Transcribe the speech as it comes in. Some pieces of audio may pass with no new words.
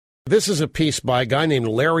This is a piece by a guy named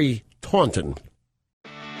Larry Taunton.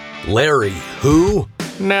 Larry who?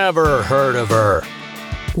 Never heard of her.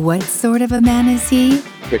 What sort of a man is he?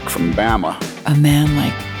 Pick from Bama. A man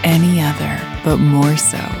like any other, but more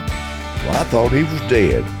so. Well, I thought he was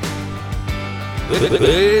dead.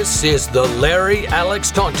 This is the Larry Alex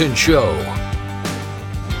Taunton Show.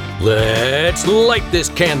 Let's light this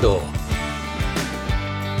candle.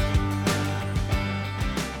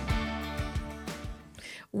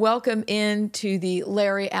 Welcome into the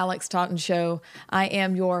Larry Alex Taunton Show. I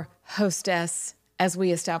am your hostess, as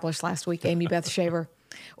we established last week, Amie Beth Shaver,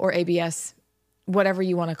 or ABS, whatever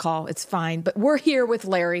you want to call, it's fine. But we're here with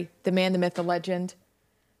Larry, the man, the myth, the legend.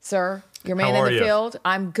 Sir, your man in the field.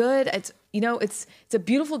 I'm good. It's a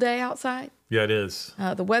beautiful day outside. Yeah, it is.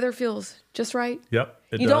 The weather feels just right. Yep,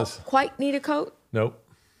 it does. You don't quite need a coat. Nope.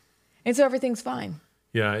 And so everything's fine.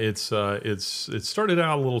 Yeah, it started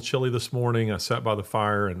out a little chilly this morning. I sat by the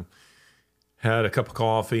fire and had a cup of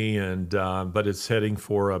coffee, but it's heading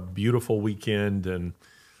for a beautiful weekend, and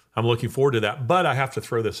I'm looking forward to that. But I have to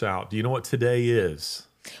throw this out. Do you know what today is?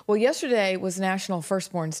 Well, yesterday was National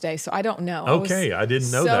Firstborns Day, so I don't know. Okay, I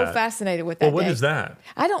didn't know that. So fascinated with that Well, what day. is that?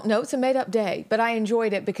 I don't know. It's a made-up day, but I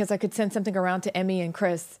enjoyed it because I could send something around to Amie and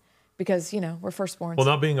Chris because, we're firstborns. Well,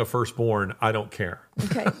 not being a firstborn, I don't care.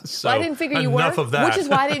 Okay. So well, I didn't figure you were. Enough of that. Which is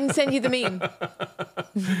why I didn't send you the meme.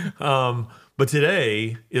 But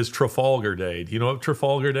today is Trafalgar Day. Do you know what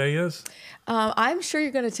Trafalgar Day is? I'm sure you're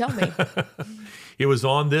going to tell me. It was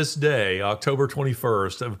on this day, October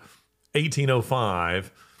 21st of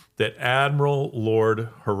 1805, that Admiral Lord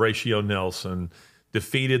Horatio Nelson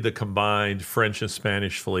defeated the combined French and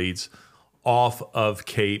Spanish fleets off of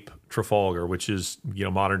Cape Trafalgar, which is,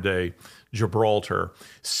 modern day Gibraltar,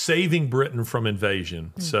 saving Britain from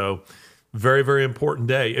invasion. So very, very important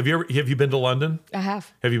day. Have you been to London? I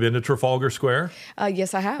have. Have you been to Trafalgar Square?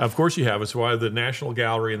 Yes, I have. Of course you have. It's why the National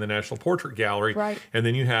Gallery and the National Portrait Gallery. Right. And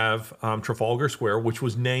then you have Trafalgar Square, which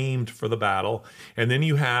was named for the battle. And then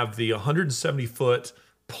you have the 170-foot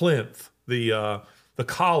plinth, the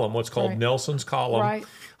column, what's called Nelson's Column,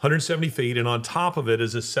 170 feet. And on top of it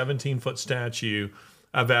is a 17-foot statue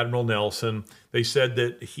of Admiral Nelson. They said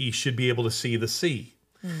that he should be able to see the sea.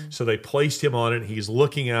 So they placed him on it. He's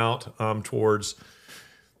looking out towards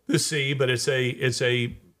the sea, but it's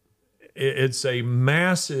a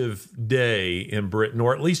massive day in Britain,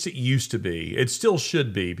 or at least it used to be. It still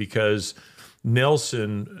should be, because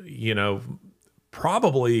Nelson,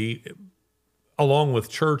 probably along with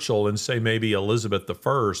Churchill and say maybe Elizabeth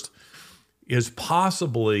I, is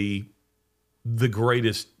possibly the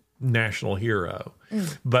greatest national hero.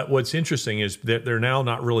 But what's interesting is that they're now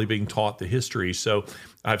not really being taught the history. So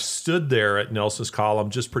I've stood there at Nelson's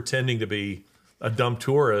Column just pretending to be a dumb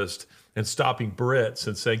tourist and stopping Brits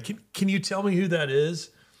and saying, can you tell me who that is?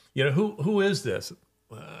 Who is this?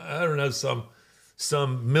 I don't know,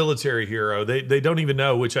 some military hero. They don't even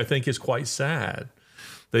know, which I think is quite sad.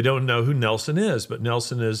 They don't know who Nelson is, but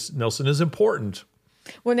Nelson is important.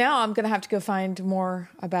 Well, now I'm going to have to go find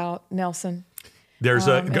more about Nelson. There's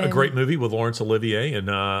a great movie with Laurence Olivier and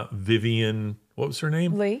Vivian, what was her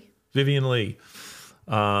name? Lee. Vivian Lee,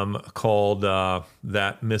 called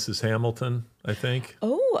That Mrs. Hamilton, I think.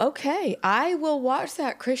 Oh, okay. I will watch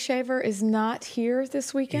that. Chris Shaver is not here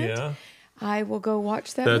this weekend. Yeah. I will go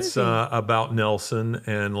watch that movie. That's about Nelson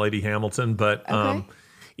and Lady Hamilton, but Okay.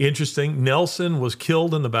 interesting. Nelson was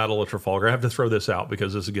killed in the Battle of Trafalgar. I have to throw this out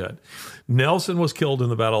because this is good. Nelson was killed in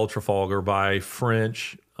the Battle of Trafalgar by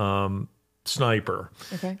French sniper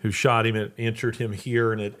who shot him. It entered him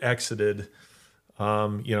here and it exited,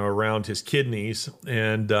 around his kidneys.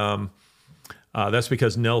 And that's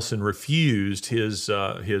because Nelson refused. His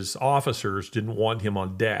officers didn't want him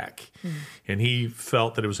on deck. And he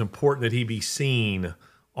felt that it was important that he be seen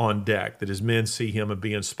on deck, that his men see him and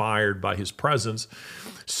be inspired by his presence.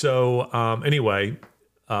 So anyway,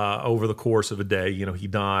 over the course of a day, he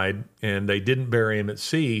died, and they didn't bury him at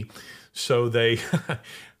sea. So they...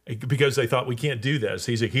 because they thought, we can't do this.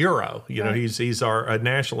 He's a hero. He's our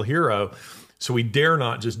national hero. So we dare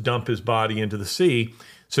not just dump his body into the sea.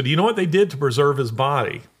 So do you know what they did to preserve his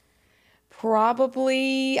body?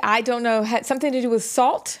 Probably, I don't know, had something to do with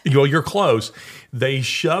salt? Well, you're close. They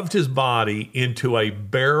shoved his body into a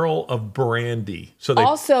barrel of brandy. So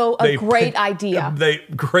a great idea.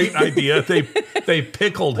 Great idea. They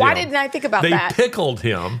pickled him. Why didn't I think about that? They pickled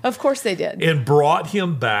him. Of course they did. And brought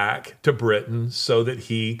him back to Britain so that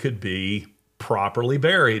he could be properly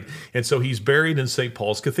buried. And so he's buried in St.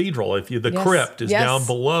 Paul's Cathedral. The crypt is down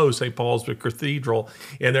below St. Paul's Cathedral,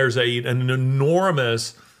 and there's an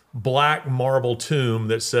enormous black marble tomb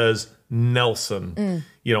that says Nelson,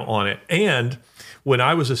 on it. And when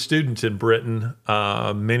I was a student in Britain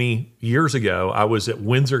many years ago, I was at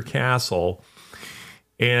Windsor Castle.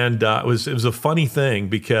 And it was a funny thing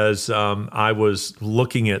because I was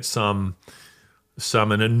looking at an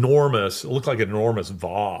enormous, it looked like an enormous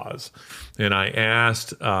vase. And I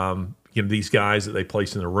asked, these guys that they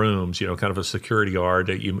place in the rooms, kind of a security guard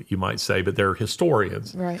that you might say, but they're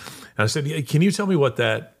historians. Right. And I said, can you tell me what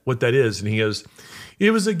that is? And he goes,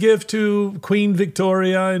 it was a gift to Queen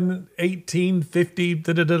Victoria in 1850.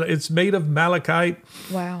 It's made of malachite.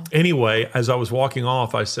 Wow. Anyway, as I was walking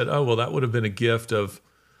off, I said, oh, well, that would have been a gift of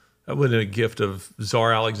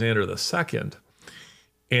Tsar Alexander II.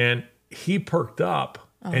 And he perked up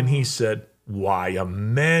and he said, why, a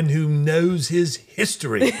man who knows his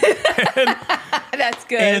history. That's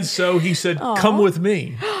good. And so he said, come with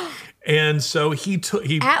me. And so he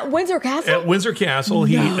at Windsor Castle? At Windsor Castle,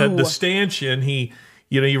 he at the stanchion, he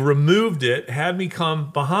removed it, had me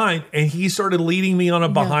come behind, and he started leading me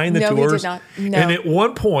on behind the tours. He did not. No. And at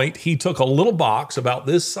one point, he took a little box about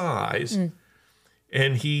this size,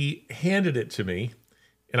 and he handed it to me,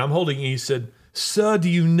 and I'm holding it. He said, sir, do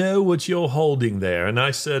you know what you're holding there? And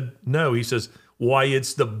I said, no. He says, why,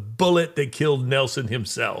 it's the bullet that killed Nelson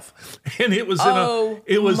himself. And it was in a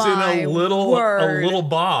little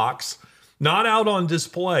box, not out on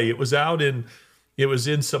display. It was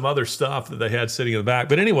in some other stuff that they had sitting in the back.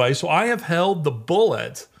 But anyway, so I have held the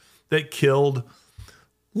bullet that killed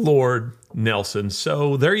Lord Nelson.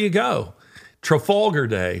 So there you go. Trafalgar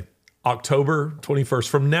Day, October 21st.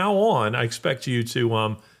 From now on, I expect you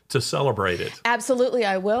to celebrate it. Absolutely,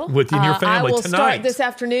 I will. With you and your family I will tonight. Start this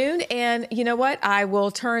afternoon, and you know what? I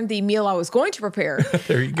will turn the meal I was going to prepare.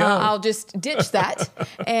 There you go. I'll just ditch that,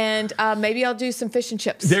 and maybe I'll do some fish and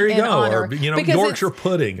chips. There you go. Honor, or Yorkshire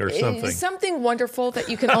pudding or something. Something wonderful that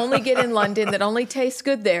you can only get in London that only tastes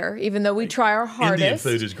good there, even though we try our hardest. Indian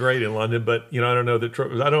food is great in London, but I don't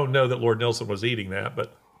know that Lord Nelson was eating that,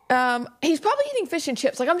 but. He's probably eating fish and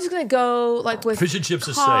chips. Like, I'm just going to go with fish and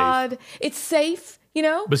chips cod. Is safe. It's safe.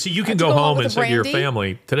 But see, you can go home and say to your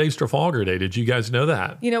family, today's Trafalgar Day. Did you guys know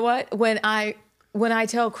that? You know what? When I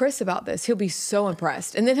tell Chris about this, he'll be so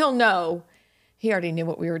impressed. And then he'll know, he already knew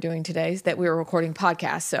what we were doing today, that we were recording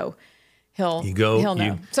podcasts. So he'll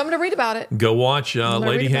know. So I'm going to read about it. Go watch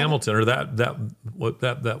Lady Hamilton or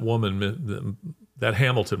that woman, that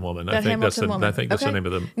Hamilton woman. I think that's the name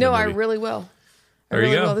of the movie. I really will. There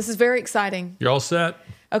you go. This is very exciting. You're all set.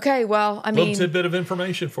 Okay, well, I mean... Little tidbit of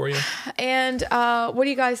information for you. And what do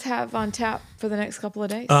you guys have on tap for the next couple of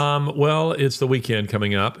days? Well, it's the weekend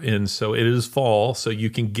coming up, and so it is fall, so you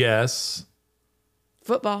can guess...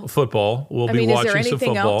 Football. We'll be watching some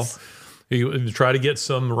football. Else? You try to get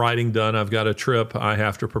some writing done. I've got a trip I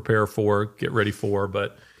have to prepare for, get ready for,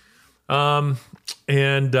 but... I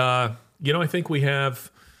think we have...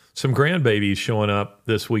 some grandbabies showing up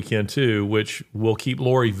this weekend too, which will keep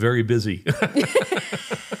Lori very busy.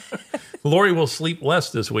 Lori will sleep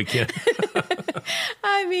less this weekend.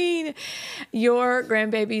 I mean, your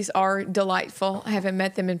grandbabies are delightful. I haven't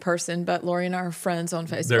met them in person, but Lori and I are friends on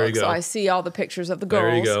Facebook. There you go. So I see all the pictures of the girls.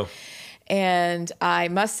 There you go. And I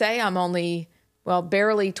must say, I'm only,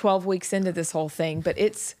 barely 12 weeks into this whole thing, but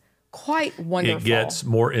it's quite wonderful. It gets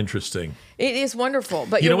more interesting. It is wonderful,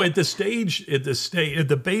 but at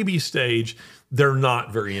the baby stage, they're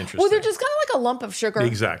not very interesting. Well, they're just kind of like a lump of sugar.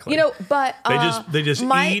 Exactly. But they just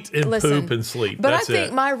eat and poop and sleep. But That's I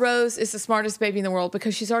think my Rose is the smartest baby in the world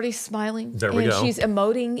because she's already smiling. There we go. She's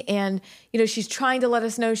emoting, and she's trying to let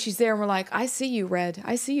us know she's there. And we're like, I see you, Red.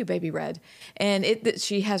 I see you, baby Red. And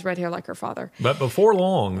she has red hair like her father. But before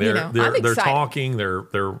long, they're talking. I'm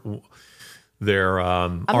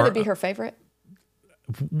going to be her favorite.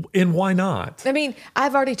 And why not? I mean,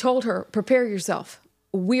 I've already told her, prepare yourself.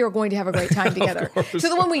 We are going to have a great time together. So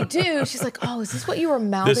that when we do, she's like, oh, is this what you were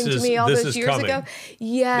mouthing to me all those years ago?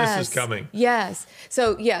 Yes. This is coming. Yes.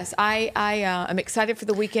 So, yes, I am excited for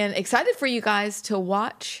the weekend. Excited for you guys to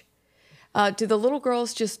watch. Do the little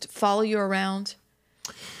girls just follow you around?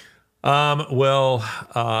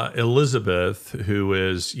 Elizabeth, who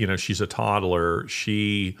is, she's a toddler,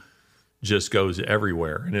 she just goes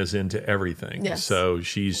everywhere and is into everything. Yes. So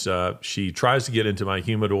she tries to get into my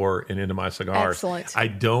humidor and into my cigars. Excellent. I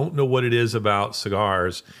don't know what it is about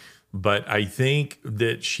cigars, but I think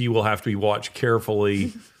that she will have to be watched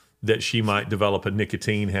carefully that she might develop a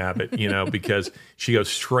nicotine habit, because she goes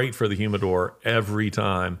straight for the humidor every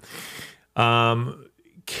time.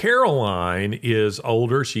 Caroline is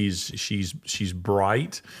older. She's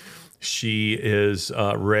bright. She is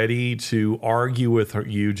ready to argue with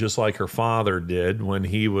you just like her father did when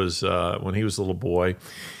he was a little boy.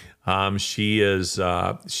 She is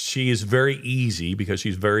very easy because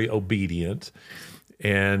she's very obedient,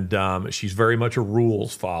 and she's very much a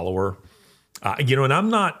rules follower. And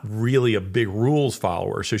I'm not really a big rules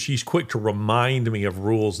follower, so she's quick to remind me of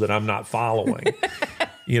rules that I'm not following.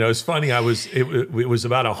 It's funny. It was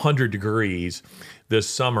about 100 degrees this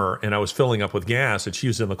summer, and I was filling up with gas, and she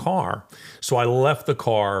was in the car, so I left the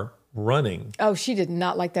car running. Oh, she did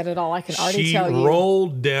not like that at all. I can already tell you. She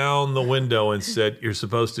rolled down the window and said, "You're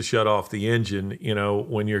supposed to shut off the engine,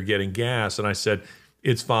 when you're getting gas." And I said,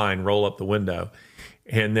 "It's fine. Roll up the window."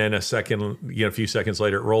 And then a few seconds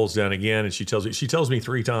later, it rolls down again, and she tells me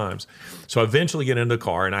 3 times. So I eventually get into the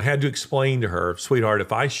car, and I had to explain to her, "Sweetheart,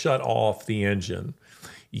 if I shut off the engine,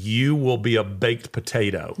 you will be a baked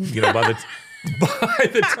potato. By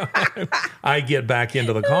the time I get back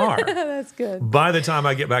into the car." That's good. By the time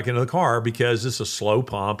I get back into the car, because it's a slow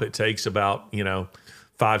pump, it takes about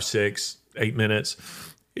 5, 6, 8 minutes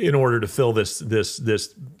in order to fill this.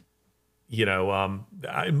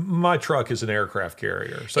 My truck is an aircraft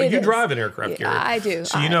carrier, so you drive an aircraft carrier. I do.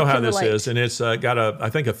 So you know how this is, and it's got I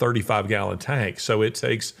think a 35-gallon tank, so it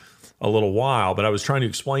takes a little while. But I was trying to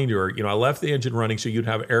explain to her, I left the engine running so you'd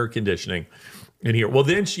have air conditioning in here. Well,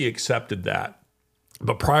 then she accepted that.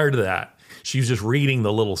 But prior to that, she was just reading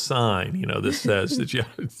the little sign, that says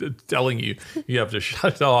that telling you have to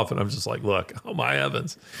shut it off. And I'm just like, look, oh my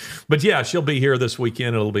heavens. But yeah, she'll be here this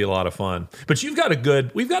weekend. It'll be a lot of fun. But we've got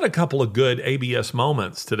a couple of good ABS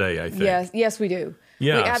moments today, I think. Yes, we do.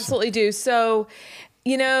 Yes. We absolutely do. So,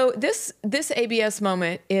 this ABS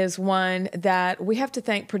moment is one that we have to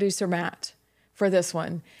thank producer Matt for this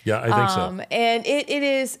one. Yeah, I think so. And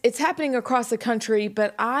it's happening across the country,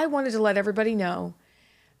 but I wanted to let everybody know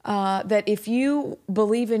that if you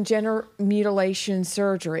believe in gender mutilation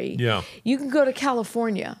surgery, you can go to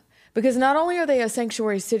California, because not only are they a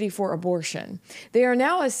sanctuary city for abortion, they are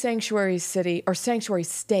now a sanctuary city or sanctuary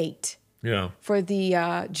state for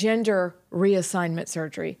the gender reassignment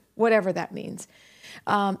surgery, whatever that means.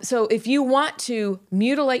 So if you want to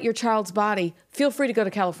mutilate your child's body, feel free to go to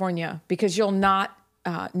California, because you'll not,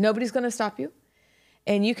 nobody's going to stop you.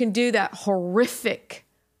 And you can do that horrific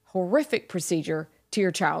procedure to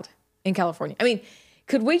your child in California. I mean,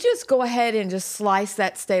 could we just go ahead and just slice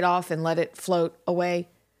that state off and let it float away?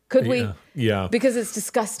 Could we? Yeah. Because it's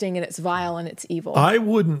disgusting and it's vile and it's evil. I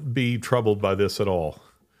wouldn't be troubled by this at all.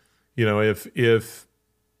 If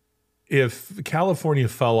California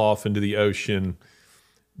fell off into the ocean,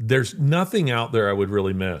 there's nothing out there I would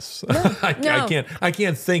really miss. No. I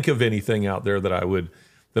can't think of anything out there that I would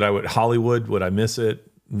Hollywood, would I miss it?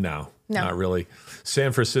 No, not really.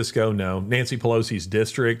 San Francisco, no. Nancy Pelosi's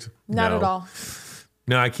district, not at all.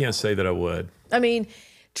 No, I can't say that I would. I mean,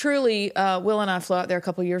 truly, Will and I flew out there a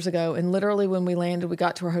couple of years ago, and literally when we landed, we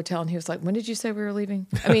got to our hotel, and he was like, "When did you say we were leaving?"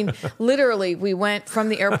 I mean, literally, we went from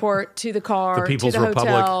the airport to the car, the People's to the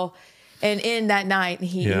Republic. Hotel. And in that night,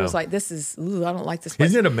 he was like, I don't like this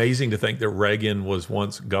place. Isn't it amazing to think that Reagan was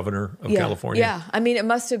once governor of California? Yeah. I mean, it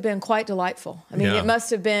must have been quite delightful. I mean, it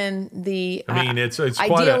must have been the it's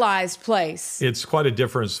idealized place. It's quite a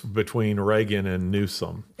difference between Reagan and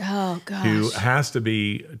Newsom. Oh, gosh. Who has to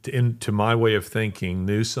be, to my way of thinking,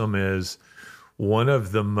 Newsom is one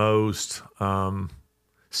of the most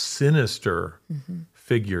sinister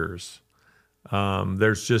figures.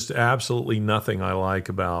 There's just absolutely nothing I like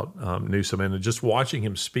about Newsom, and just watching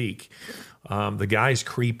him speak, the guy's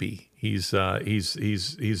creepy. He's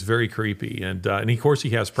very creepy, and of course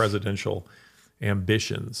he has presidential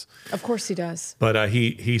ambitions. Of course he does. But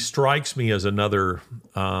he strikes me as another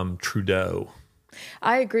Trudeau.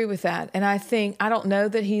 I agree with that, and I don't know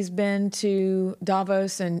that he's been to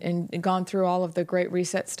Davos and gone through all of the Great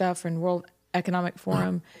Reset stuff and World Economic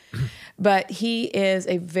Forum, but he is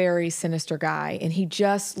a very sinister guy, and he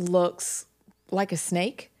just looks like a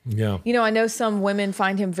snake. Yeah. I know some women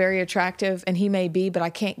find him very attractive, and he may be, but I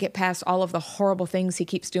can't get past all of the horrible things he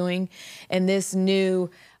keeps doing. And this new,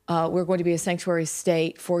 we're going to be a sanctuary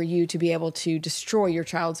state for you to be able to destroy your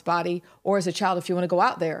child's body, or as a child, if you want to go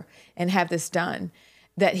out there and have this done,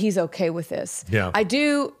 that he's okay with this. Yeah. I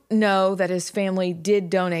do know that his family did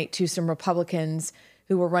donate to some Republicans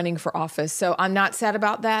who were running for office. So I'm not sad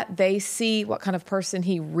about that. They see what kind of person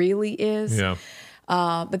he really is. Yeah.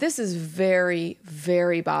 But this is very,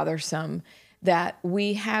 very bothersome that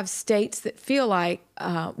we have states that feel like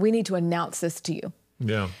we need to announce this to you.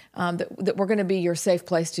 Yeah. That we're going to be your safe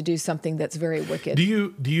place to do something that's very wicked. Do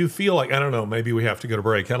you feel like, I don't know, maybe we have to go to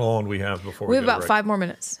break. How long do we have before we have go to about break? 5 more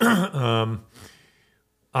minutes.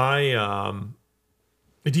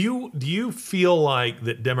 Do you feel like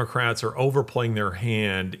that Democrats are overplaying their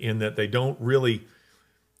hand in that they don't really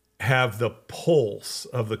have the pulse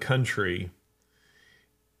of the country,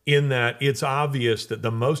 in that it's obvious that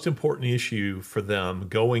the most important issue for them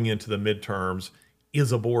going into the midterms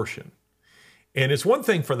is abortion. And it's one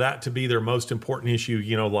thing for that to be their most important issue,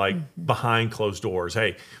 like behind closed doors.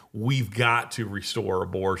 Hey, we've got to restore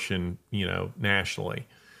abortion, nationally.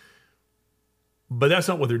 But that's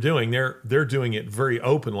not what they're doing. They're doing it very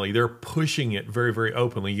openly. They're pushing it very, very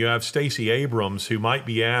openly. You have Stacey Abrams, who might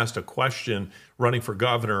be asked a question running for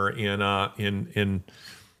governor in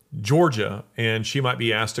Georgia, and she might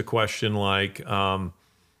be asked a question like, what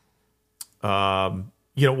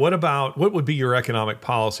would be your economic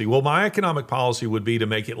policy? Well, my economic policy would be to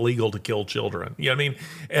make it legal to kill children.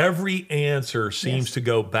 Every answer seems to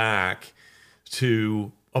go back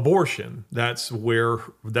to abortion. That's where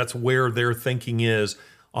their thinking is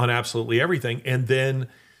on absolutely everything. And then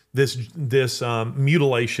this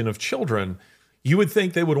mutilation of children, you would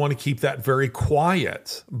think they would want to keep that very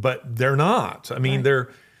quiet, but they're not. I mean, they're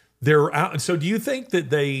out. So do you think that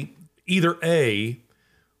they either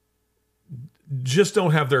just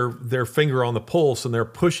don't have their finger on the pulse and they're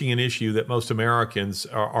pushing an issue that most Americans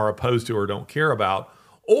are opposed to or don't care about?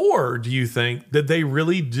 Or do you think that they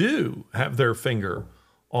really do have their finger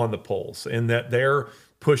on the pulse and that they're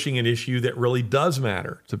pushing an issue that really does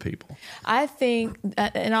matter to people? I think,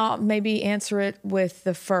 and I'll maybe answer it with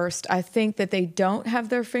the first, I think that they don't have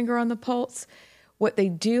their finger on the pulse. What they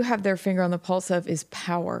do have their finger on the pulse of is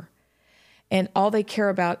power. And all they care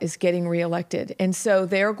about is getting reelected. And so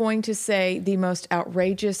they're going to say the most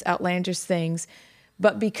outrageous, outlandish things.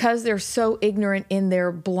 But because they're so ignorant in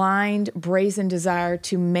their blind, brazen desire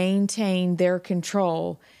to maintain their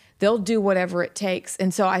control, they'll do whatever it takes.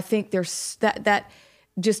 And so I think there's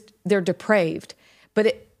they're depraved. But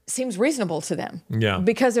it seems reasonable to them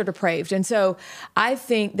because they're depraved. And so I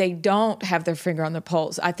think they don't have their finger on the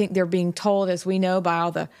pulse. I think they're being told, as we know, by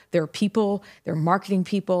all their people, their marketing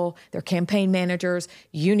people, their campaign managers,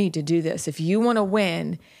 you need to do this. If you want to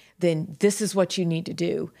win, then this is what you need to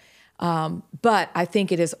do. But I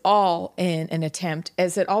think it is all in an attempt,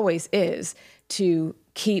 as it always is, to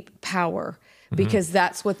keep power because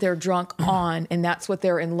that's what they're drunk on and that's what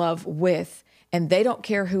they're in love with. And they don't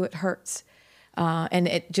care who it hurts. And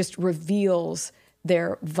it just reveals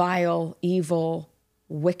their vile, evil,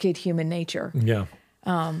 wicked human nature. Yeah.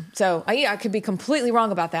 So I could be completely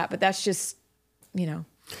wrong about that, but that's just,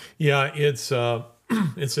 Yeah, it's an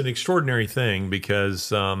extraordinary thing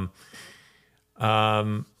because I'm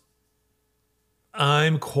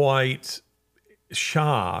quite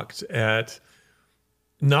shocked at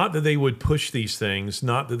not that they would push these things,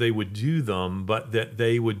 not that they would do them, but that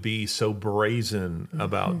they would be so brazen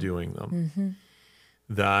about doing them.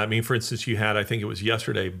 For instance, you had, I think it was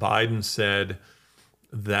yesterday, Biden said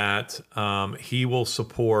that he will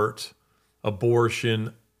support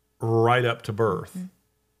abortion right up to birth.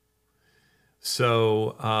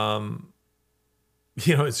 So,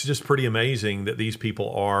 it's just pretty amazing that these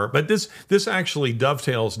people are. But this actually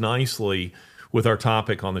dovetails nicely with our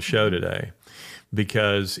topic on the show today,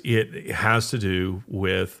 because it has to do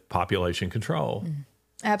with population control.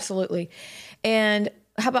 Absolutely. And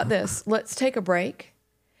how about this? Let's take a break,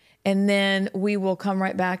 and then we will come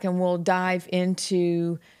right back and we'll dive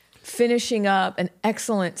into finishing up an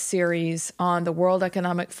excellent series on the World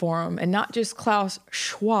Economic Forum, and not just Klaus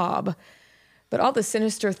Schwab, but all the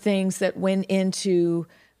sinister things that went into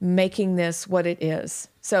making this what it is.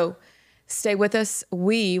 So stay with us.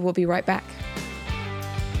 We will be right back.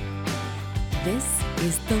 This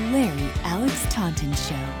is the Larry Alex Taunton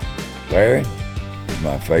Show. Larry is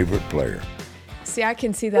my favorite player. See, I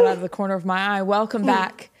can see that out of the corner of my eye. Welcome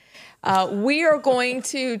back. We are going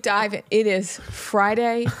to dive in. It is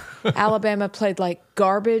Friday. Alabama played like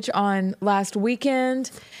garbage on last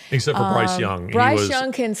weekend. Except for Bryce Young. Bryce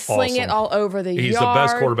Young can sling it all over the yard. He's the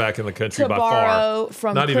best quarterback in the country by far.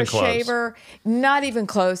 From Chris Shaver. Not even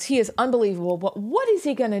close. He is unbelievable. But what is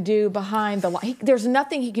he going to do behind the line? There's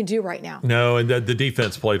nothing he can do right now. No, and the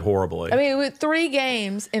defense played horribly. I mean, with 3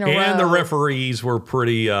 games in a row. And the referees were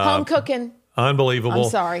pretty... home cooking. Unbelievable. I'm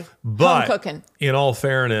sorry. But home cooking. In all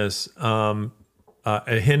fairness, Hendon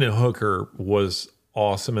Hooker was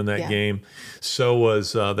awesome in that game. So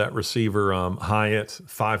was that receiver Hyatt,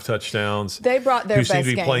 5 touchdowns. They brought their best game. Who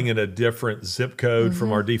seemed to be playing in a different zip code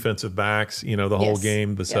from our defensive backs, the whole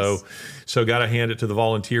game. But so got to hand it to the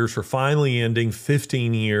Volunteers for finally ending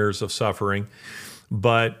 15 years of suffering.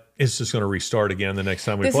 But it's just going to restart again the next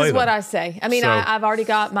time we play them. This is what I say. I mean, I've already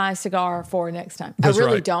got my cigar for next time. I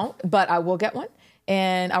really don't, but I will get one.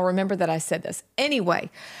 And I'll remember that I said this. Anyway,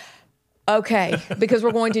 Okay, because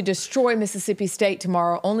we're going to destroy Mississippi State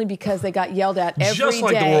tomorrow only because they got yelled at every day. Just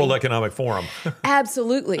like the World Economic Forum.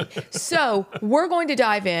 Absolutely. So we're going to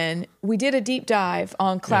dive in. We did a deep dive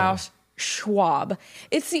on Klaus Schwab.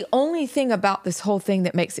 It's the only thing about this whole thing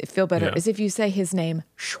that makes it feel better is if you say his name,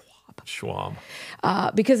 Schwab.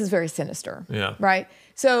 Because it's very sinister. Yeah. Right?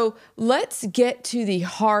 So let's get to the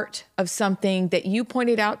heart of something that you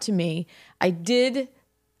pointed out to me. I did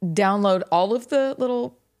download all of the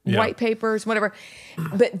little white papers, whatever.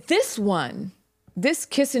 But this one, this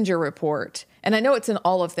Kissinger report, and I know it's in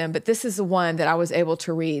all of them, but this is the one that I was able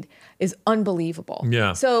to read, is unbelievable.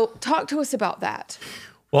 Yeah. So talk to us about that.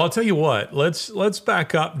 Well, I'll tell you what, let's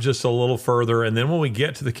back up just a little further. And then when we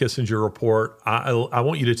get to the Kissinger report, I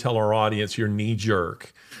want you to tell our audience your knee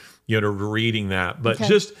jerk, to reading that. But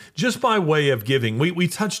just by way of giving, we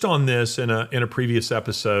touched on this in a previous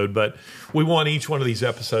episode, but we want each one of these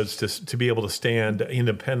episodes to be able to stand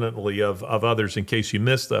independently of others in case you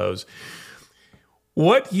missed those.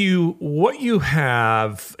 What you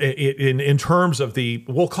have in terms of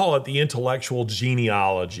we'll call it the intellectual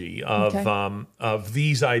genealogy of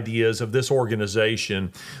these ideas of this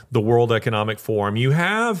organization, the World Economic Forum. You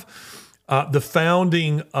have the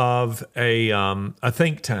founding of a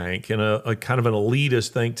think tank and a kind of an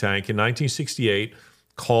elitist think tank in 1968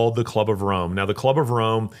 called the Club of Rome. Now, the Club of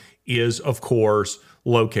Rome is, of course,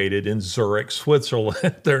 located in Zurich,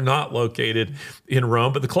 Switzerland. They're not located in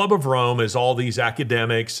Rome, but the Club of Rome is all these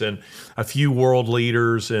academics and a few world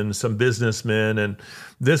leaders and some businessmen and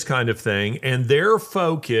this kind of thing. And their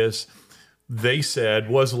focus, they said,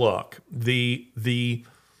 was, look, the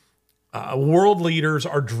world leaders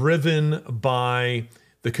are driven by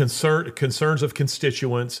the concerns of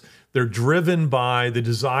constituents. They're driven by the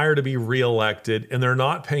desire to be reelected, and they're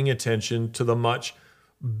not paying attention to the much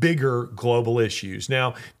bigger global issues.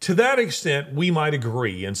 Now, to that extent, we might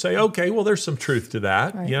agree and say, okay, well, there's some truth to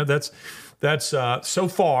that. Right. That's so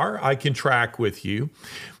far I can track with you,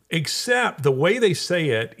 except the way they say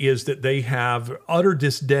it is that they have utter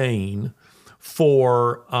disdain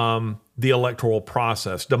for the electoral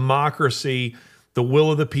process, democracy, the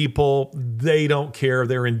will of the people. They don't care.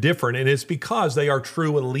 They're indifferent. And it's because they are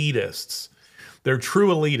true elitists. They're true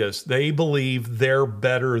elitists. They believe they're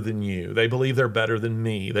better than you. They believe they're better than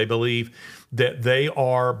me. They believe that they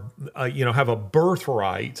are, have a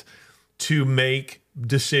birthright to make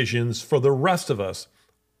decisions for the rest of us.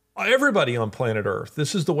 Everybody on planet Earth.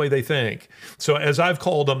 This is the way they think. So as I've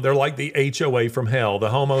called them, they're like the HOA from hell, the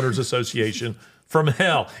Homeowners Association from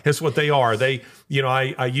hell. It's what they are. They,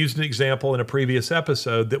 I used an example in a previous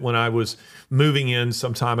episode that when I was moving in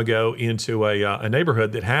some time ago into a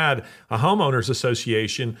neighborhood that had a homeowners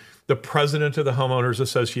association, the president of the homeowners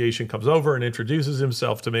association comes over and introduces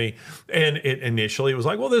himself to me. And initially it was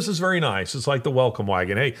like, well, this is very nice. It's like the welcome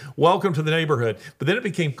wagon. Hey, welcome to the neighborhood. But then it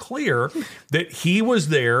became clear that he was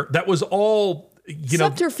there. That was all,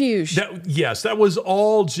 subterfuge. That was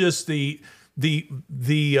all just a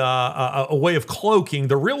way of cloaking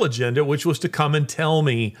the real agenda, which was to come and tell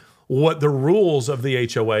me what the rules of the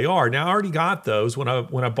HOA are. Now, I already got those when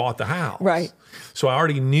I bought the house. Right. So I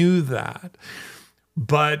already knew that.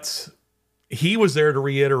 But he was there to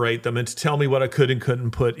reiterate them and to tell me what I could and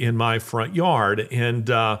couldn't put in my front yard. And,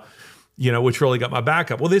 which really got my back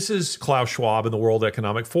up. Well, this is Klaus Schwab and the World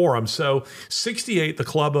Economic Forum. So 68, the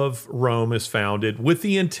Club of Rome is founded with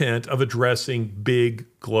the intent of addressing big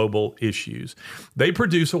global issues. They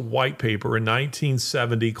produce a white paper in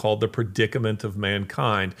 1970 called The Predicament of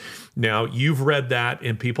Mankind. Now, you've read that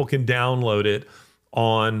and people can download it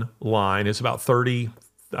online. It's about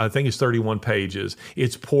 31 pages.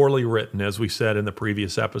 It's poorly written, as we said in the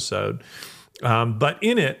previous episode. But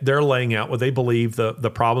in it, they're laying out what they believe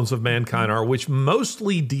the problems of mankind are, which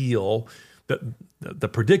mostly deal, the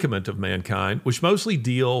predicament of mankind, which mostly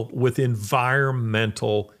deal with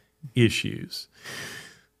environmental issues.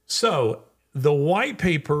 So the white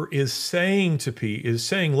paper is saying,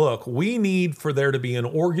 look, we need for there to be an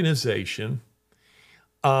organization,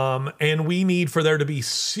 and we need for there to be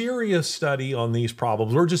serious study on these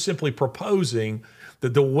problems. We're just simply proposing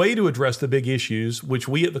that the way to address the big issues, which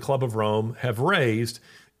we at the Club of Rome have raised,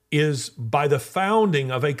 is by the founding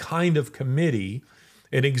of a kind of committee,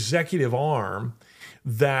 an executive arm,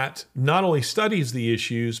 that not only studies the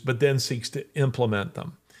issues, but then seeks to implement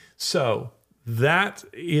them. So that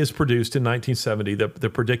is produced in 1970, the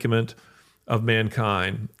Predicament of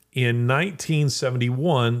Mankind. In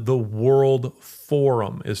 1971, the World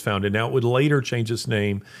Forum is founded. Now, it would later change its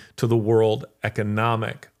name to the World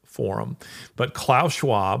Economic Forum. But Klaus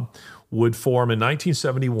Schwab would form in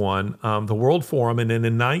 1971, the World Forum, and then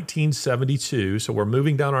in 1972, so we're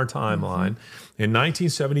moving down our timeline, in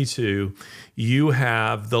 1972, you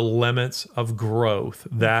have The Limits of Growth.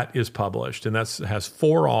 That is published, and that has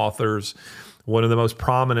 4 authors, one of the most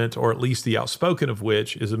prominent, or at least the outspoken of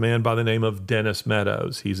which, is a man by the name of Dennis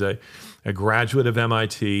Meadows. He's a graduate of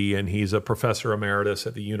MIT, and he's a professor emeritus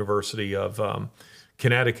at the University of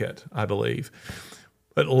Connecticut, I believe.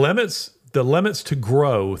 But The Limits to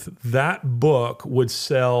Growth, that book would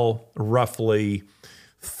sell roughly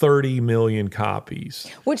 30 million copies.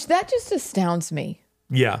 Which that just astounds me.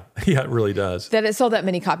 Yeah, it really does. That it sold that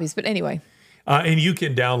many copies. But anyway. And you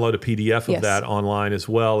can download a PDF of Yes. that online as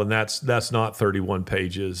well. And that's not 31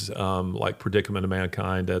 pages like Predicament of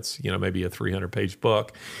Mankind. That's, maybe a 300-page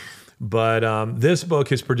book. But this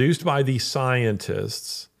book is produced by these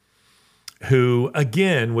scientists who,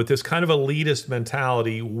 again, with this kind of elitist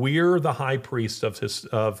mentality, we're the high priest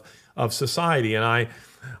of society. And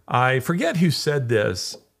I forget who said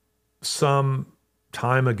this some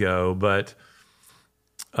time ago, but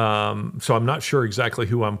so I'm not sure exactly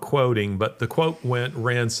who I'm quoting, but the quote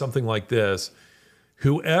ran something like this: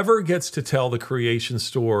 whoever gets to tell the creation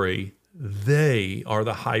story, they are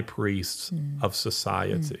the high priests of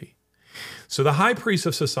society. So the high priests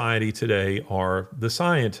of society today are the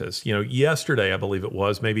scientists. Yesterday, I believe it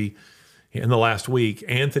was, maybe in the last week,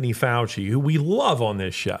 Anthony Fauci, who we love on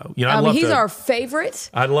this show. He's our favorite.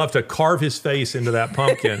 I'd love to carve his face into that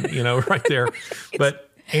pumpkin, right there. But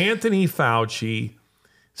Anthony Fauci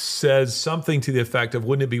says something to the effect of,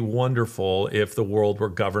 wouldn't it be wonderful if the world were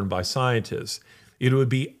governed by scientists? It would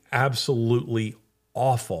be absolutely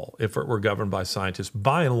awful if it were governed by scientists.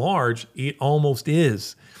 By and large, it almost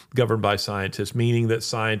is governed by scientists, meaning that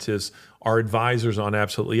scientists are advisors on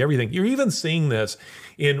absolutely everything. You're even seeing this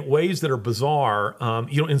in ways that are bizarre.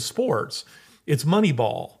 In sports, it's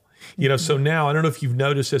Moneyball. So now, I don't know if you've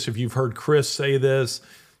noticed this, if you've heard Chris say this,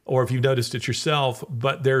 or if you've noticed it yourself,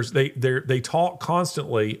 but they talk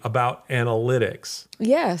constantly about analytics.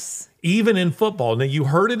 Yes. Even in football. Now, you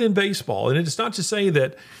heard it in baseball, and it's not to say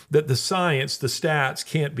that the science, the stats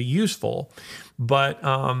can't be useful, but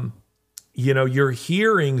you're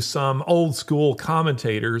hearing some old school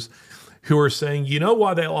commentators who are saying, you know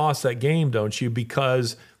why they lost that game, don't you?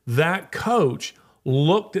 Because that coach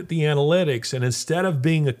looked at the analytics, and instead of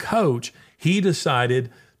being a coach, he decided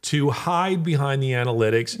to hide behind the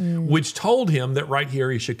analytics, which told him that right here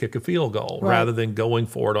he should kick a field goal rather than going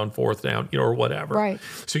for it on 4th down, or whatever. Right.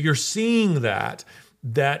 So you're seeing that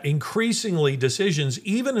increasingly decisions,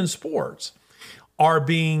 even in sports, are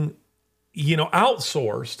being,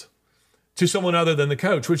 outsourced to someone other than the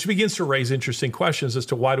coach, which begins to raise interesting questions as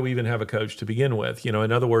to why do we even have a coach to begin with?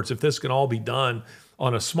 In other words, if this can all be done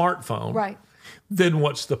on a smartphone, then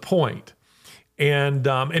what's the point? And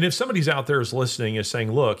if somebody's out there is listening is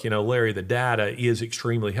saying, look, Larry, the data is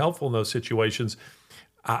extremely helpful in those situations,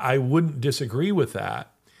 I wouldn't disagree with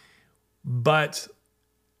that. But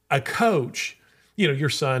a coach, your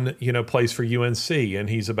son, plays for UNC, and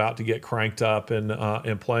he's about to get cranked up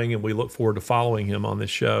and playing, and we look forward to following him on this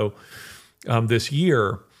show this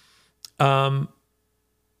year.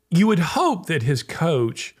 You would hope that his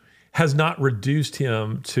coach has not reduced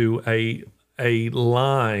him to a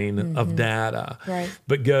line of data,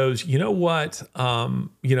 but goes, you know what, the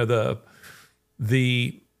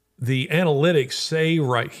analytics say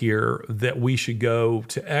right here that we should go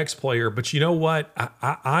to X player, but you know what,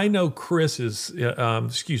 I know Chris is,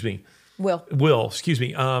 Will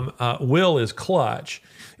is clutch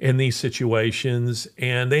in these situations,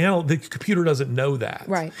 and the computer doesn't know that.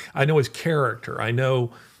 Right. I know his character. I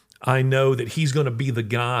know that he's going to be the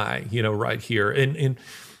guy, right here, and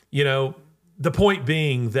the point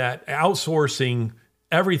being that outsourcing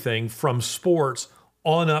everything from sports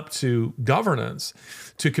on up to governance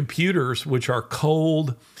to computers, which are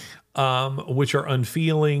cold, which are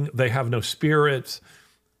unfeeling, they have no spirit,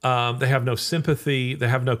 they have no sympathy, they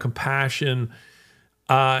have no compassion.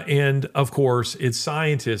 And of course, it's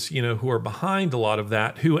scientists, who are behind a lot of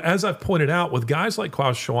that, who, as I've pointed out with guys like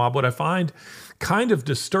Klaus Schwab, what I find kind of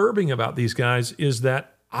disturbing about these guys is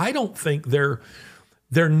that I don't think they're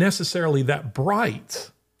necessarily that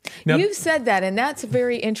bright. Now, you've said that, and that's a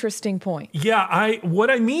very interesting point. Yeah, what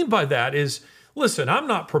I mean by that is, listen, I'm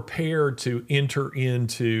not prepared to enter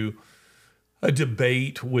into a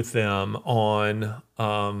debate with them on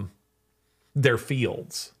their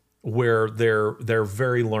fields where they're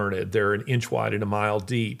very learned, they're an inch wide and a mile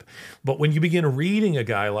deep. But when you begin reading a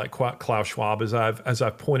guy like Klaus Schwab, as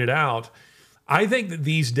I've pointed out, I think that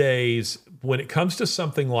these days, when it comes to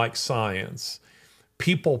something like science,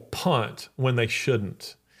 people punt when they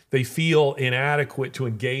shouldn't. They feel inadequate to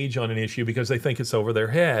engage on an issue because they think it's over their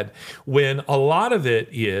head, when a lot of it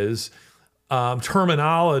is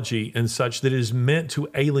terminology and such that is meant to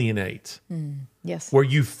alienate. Yes. Where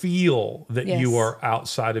you feel that Yes. you are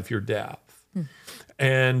outside of your depth,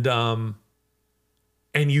 and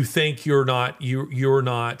you think you're not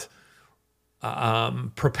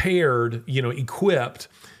prepared, equipped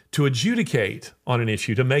to adjudicate on an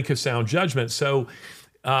issue, to make a sound judgment. So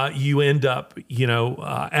you end up,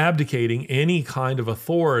 abdicating any kind of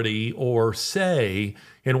authority or say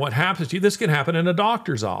in what happens to you. This can happen in a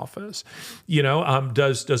doctor's office.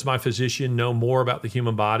 Does my physician know more about the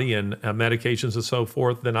human body and medications and so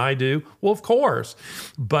forth than I do? Well, of course,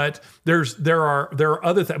 but there are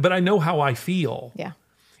other things. But I know how I feel. Yeah.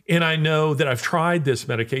 And I know that I've tried this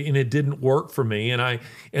medication and it didn't work for me. And I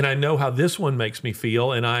know how this one makes me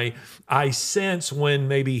feel. And I sense when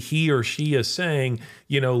maybe he or she is saying,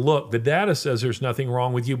 look, the data says there's nothing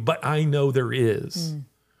wrong with you, but I know there is.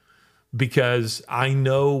 Because I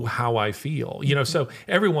know how I feel, so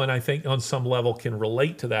everyone, I think, on some level can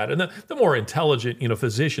relate to that. And the more intelligent,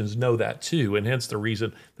 physicians know that too. And hence the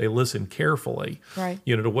reason they listen carefully, right.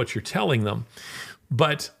 To what you're telling them.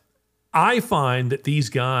 But I find that these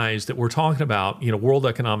guys that we're talking about, World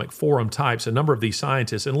Economic Forum types, a number of these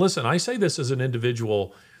scientists, and listen, I say this as an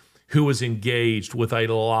individual who was engaged with a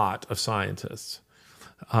lot of scientists,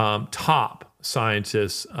 top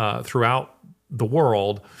scientists throughout the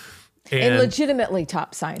world. And legitimately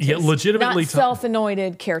top scientists. Yeah, legitimately not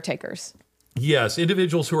self-anointed caretakers. Yes,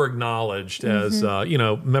 individuals who are acknowledged as,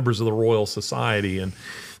 members of the Royal Society and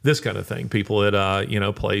this kind of thing. People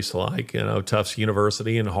at, place like, Tufts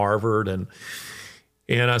University and Harvard and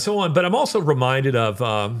so on. But I'm also reminded of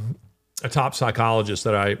a top psychologist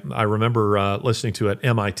that I remember listening to at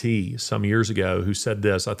MIT some years ago who said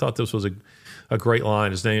this. I thought this was a great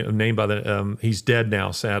line. His name by the he's dead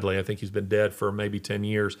now, sadly. I think he's been dead for maybe 10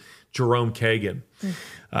 years. Jerome Kagan.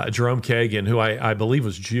 Jerome Kagan, who I believe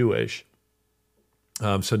was Jewish,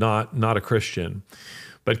 so not a Christian.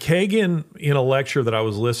 But Kagan, in a lecture that I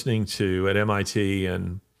was listening to at MIT,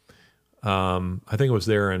 and I think it was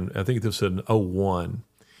there, and I think this was in 2001,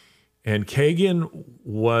 and Kagan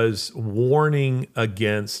was warning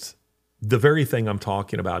against the very thing I'm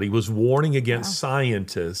talking about. He was warning against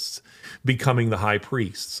scientists becoming the high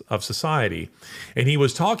priests of society. And he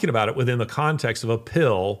was talking about it within the context of a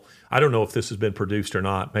pill. I don't know if this has been produced or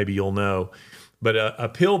not. Maybe you'll know. But a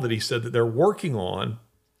pill that he said that they're working on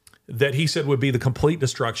that he said would be the complete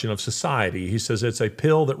destruction of society. He says it's a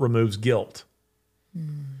pill that removes guilt.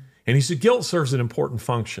 And he said guilt serves an important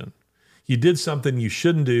function. You did something you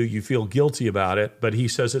shouldn't do, you feel guilty about it, but he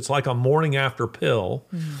says it's like a morning after pill.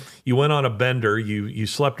 You went on a bender, you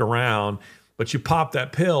slept around, but you pop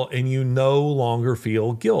that pill and you no longer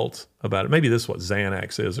feel guilt about it. Maybe this is what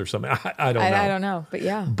Xanax is or something. I don't know. I don't know, but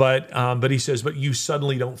yeah. But he says, but you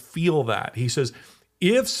suddenly don't feel that. He says,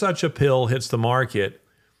 if such a pill hits the market,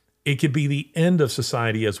 it could be the end of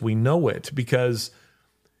society as we know it, because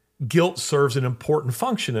guilt serves an important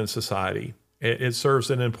function in society. It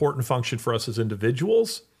serves an important function for us as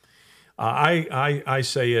individuals. I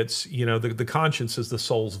say it's, the conscience is the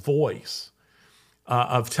soul's voice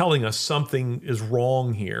of telling us something is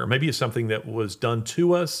wrong here. Maybe it's something that was done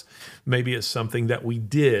to us. Maybe it's something that we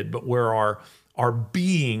did, but where our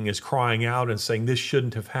being is crying out and saying this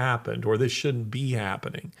shouldn't have happened or this shouldn't be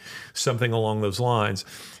happening, something along those lines.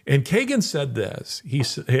 And Kagan said this,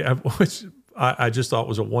 which I just thought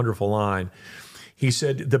was a wonderful line. He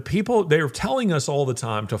said, the people, they're telling us all the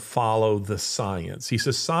time to follow the science. He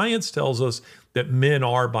says, science tells us that men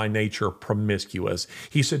are by nature promiscuous.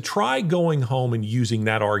 He said, try going home and using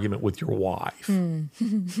that argument with your wife. And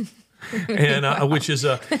which is,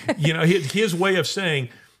 his way of saying,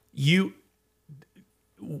 he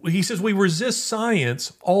says, we resist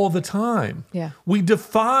science all the time. Yeah. We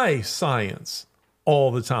defy science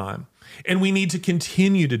all the time. And we need to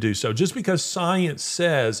continue to do so. Just because science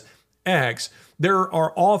says X, there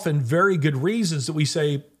are often very good reasons that we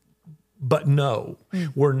say, but no,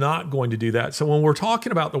 we're not going to do that. So when we're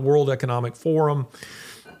talking about the World Economic Forum,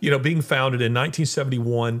 being founded in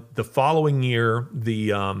 1971, the following year,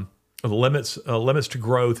 the Limits to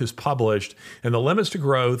Growth is published, and the Limits to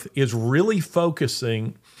Growth is really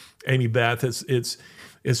focusing, Amie, Beth,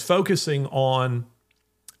 it's focusing on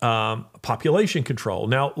population control.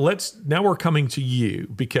 Now we're coming to you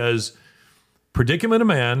because Predicament of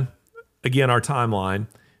Man. Again, our timeline,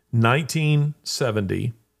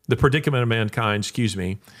 1970, the predicament of mankind,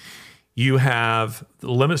 you have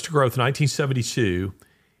the Limits to Growth, 1972.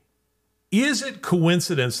 Is it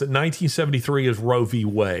coincidence that 1973 is Roe v.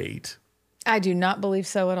 Wade? I do not believe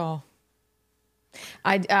so at all.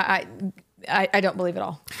 I don't believe it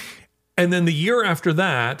all. And then the year after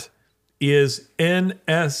that is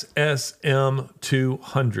NSSM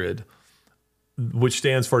 200, which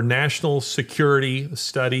stands for National Security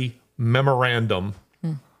Study Memorandum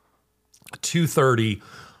 230,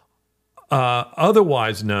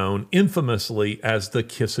 otherwise known infamously as the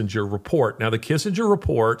Kissinger Report. Now, the Kissinger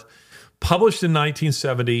Report, published in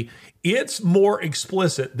 1970, it's more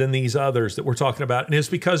explicit than these others that we're talking about, and it's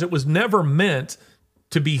because it was never meant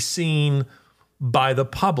to be seen by the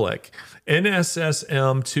public.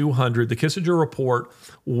 NSSM 200, the Kissinger Report,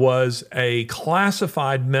 was a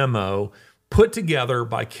classified memo put together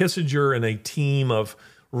by Kissinger and a team of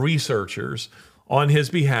researchers on his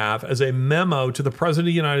behalf as a memo to the President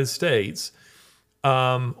of the United States,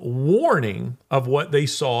 warning of what they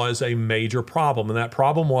saw as a major problem. And that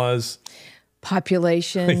problem was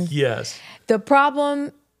population. Yes. The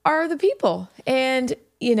problem are the people. And,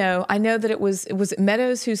 you know, I know that it was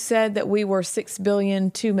Meadows who said that we were 6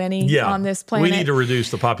 billion too many on this planet. We need to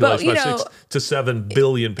reduce the population by 6 to 7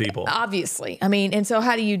 billion people. Obviously. I mean, and so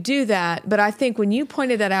how do you do that? But I think when you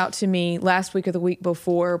pointed that out to me last week or the week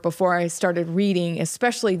before I started reading,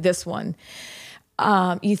 especially this one,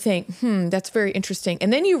 you think, that's very interesting.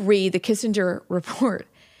 And then you read the Kissinger Report,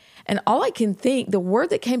 and all I can think, the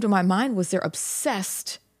word that came to my mind was they're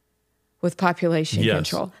obsessed with population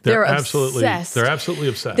control. They're obsessed. They're absolutely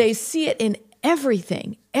obsessed. They see it in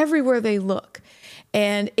everything, everywhere they look.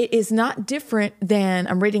 And it is not different than,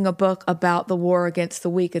 I'm reading a book about the war against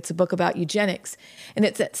the weak. It's a book about eugenics. And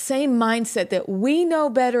it's that same mindset that we know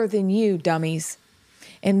better than you, dummies.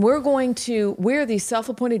 And we're these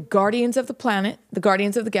self-appointed guardians of the planet, the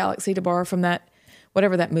guardians of the galaxy, to borrow from that,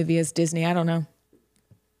 whatever that movie is, Disney, I don't know.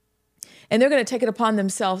 And they're going to take it upon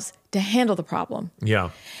themselves to handle the problem.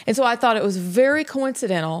 Yeah. And so I thought it was very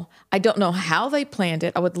coincidental. I don't know how they planned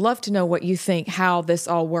it. I would love to know what you think, how this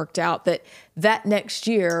all worked out, that next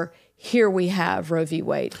year, here we have Roe v.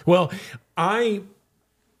 Wade. Well, I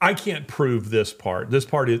can't prove this part. This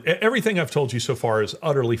part is, everything I've told you so far is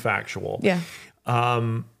utterly factual. Yeah.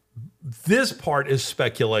 This part is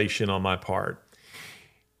speculation on my part.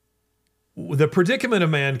 The Predicament of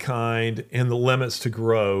Mankind and the Limits to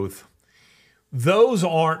Growth, those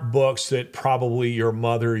aren't books that probably your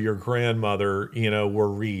mother, your grandmother, were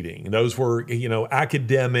reading. Those were,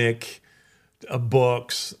 academic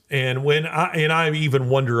books. And I even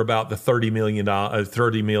wonder about the 30 million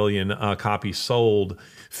copies sold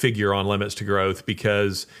figure on Limits to Growth,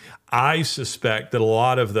 because I suspect that a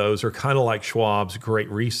lot of those are kind of like Schwab's Great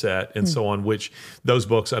Reset and so on, which those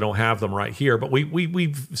books, I don't have them right here, but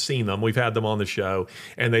we've seen them. We've had them on the show,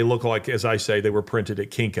 and they look like, as I say, they were printed at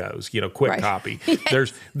Kinko's, quick copy.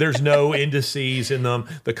 Yes. There's no indices in them.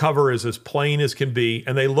 The cover is as plain as can be,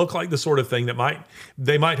 and they look like the sort of thing that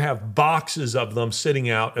they might have boxes of them sitting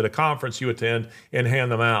out at a conference you attend and hand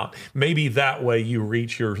them out. Maybe that way you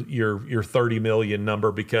reach your 30 million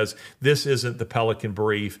number, because this isn't the Pelican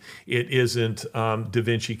Brief. It isn't Da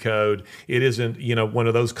Vinci Code. It isn't, one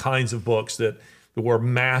of those kinds of books that were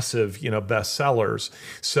massive, bestsellers.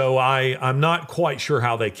 So I'm not quite sure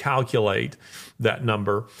how they calculate that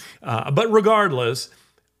number. But regardless,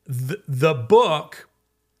 the book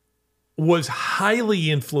was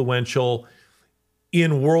highly influential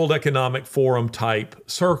in World Economic Forum type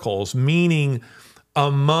circles, meaning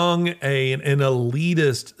among an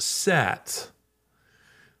elitist set.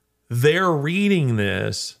 They're reading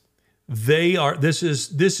this. This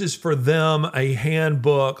is for them a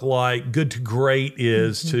handbook like Good to Great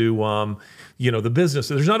is to the business.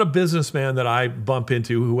 There's not a businessman that I bump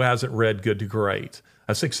into who hasn't read Good to Great,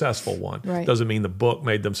 a successful one. Right. Doesn't mean the book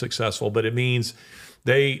made them successful, but it means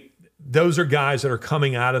those are guys that are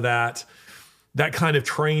coming out of that kind of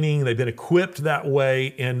training. They've been equipped that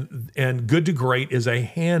way, and Good to Great is a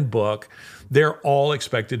handbook they're all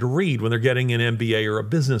expected to read when they're getting an MBA or a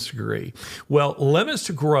business degree. Well, Limits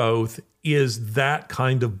to Growth is that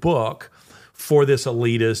kind of book for this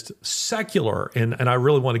elitist secular, and I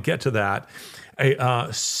really want to get to that, a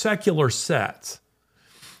secular set,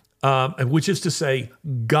 which is to say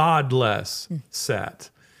godless set.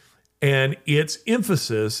 And its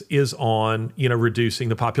emphasis is on, reducing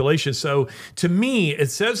the population. So to me,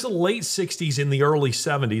 it says the late 60s and the early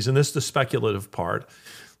 70s, and this is the speculative part,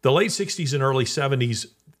 the late 60s and early 70s,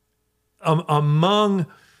 among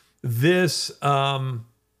this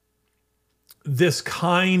this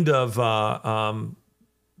kind of,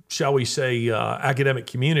 shall we say, academic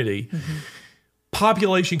community,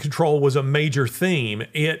 population control was a major theme.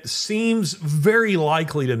 It seems very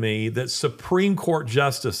likely to me that Supreme Court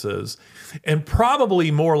justices, and probably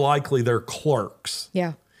more likely their clerks,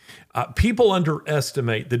 People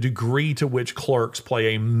underestimate the degree to which clerks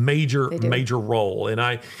play a major role.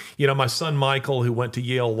 And my son Michael, who went to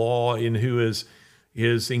Yale Law and who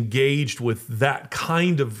is engaged with that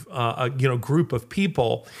kind of group of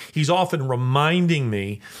people, he's often reminding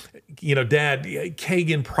me, Dad,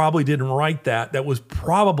 Kagan probably didn't write that. That was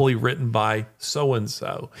probably written by so and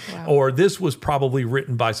so, or this was probably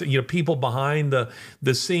written by people behind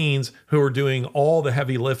the scenes who are doing all the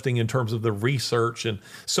heavy lifting in terms of the research and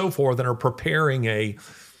so forth, and are preparing a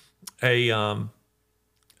kind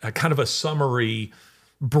of a summary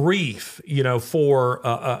brief, for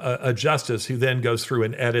a justice who then goes through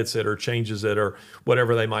and edits it or changes it or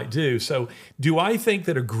whatever they might do. So do I think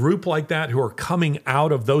that a group like that who are coming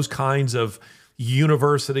out of those kinds of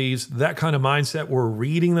universities, that kind of mindset, were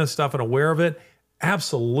reading this stuff and aware of it?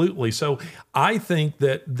 Absolutely. So I think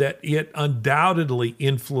that it undoubtedly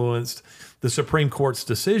influenced the Supreme Court's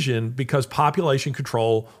decision because population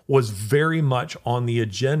control was very much on the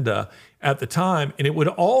agenda at the time. And it would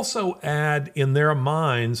also add in their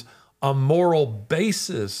minds a moral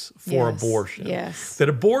basis for abortion. Yes. That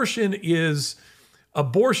abortion is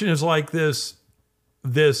like this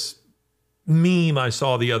meme I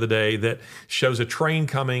saw the other day that shows a train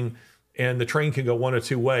coming, and the train can go one of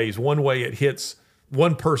two ways. One way it hits,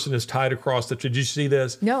 one person is tied across the. Did you see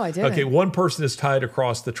this? No, I didn't. Okay, one person is tied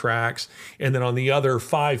across the tracks, and then on the other,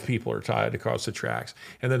 5 people are tied across the tracks.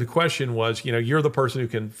 And then the question was, you're the person who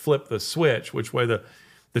can flip the switch, which way the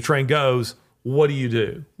train goes. What do you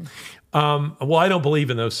do? Well, I don't believe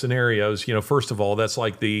in those scenarios. First of all, that's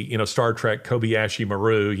like the Star Trek Kobayashi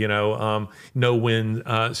Maru,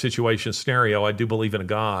 no-win situation scenario. I do believe in a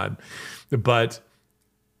God, but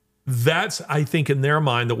that's, I think, in their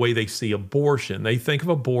mind, the way they see abortion. They think of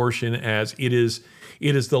abortion as it is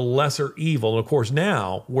the lesser evil. And of course,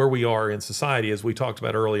 now where we are in society, as we talked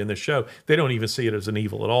about early in this show, they don't even see it as an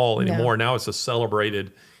evil at all anymore. No. Now it's a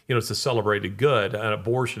celebrated, it's a celebrated good, and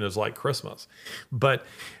abortion is like Christmas. But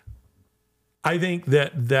I think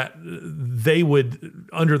that they would,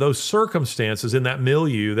 under those circumstances, in that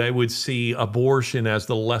milieu, they would see abortion as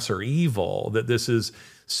the lesser evil, that this is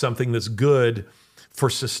something that's good for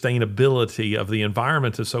sustainability of the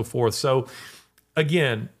environment and so forth. So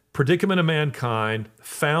again, predicament of mankind,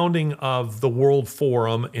 founding of the World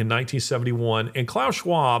Forum in 1971, and Klaus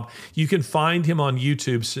Schwab, you can find him on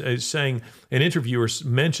YouTube saying, an interviewer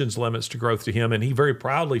mentions limits to growth to him, and he very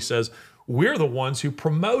proudly says, we're the ones who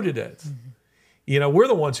promoted it. Mm-hmm. We're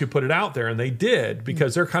the ones who put it out there, and they did,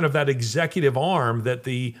 because they're kind of that executive arm that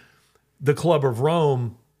the Club of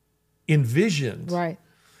Rome envisioned. Right.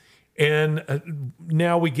 And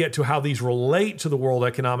now we get to how these relate to the World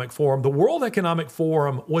Economic Forum. The World Economic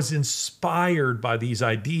Forum was inspired by these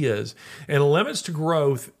ideas, and limits to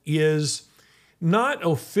growth is not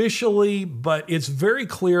officially, but it's very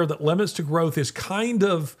clear that limits to growth is kind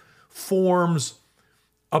of forms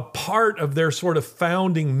a part of their sort of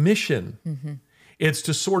founding mission. Mm-hmm. It's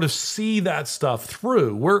to sort of see that stuff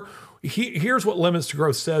through. Here's what limits to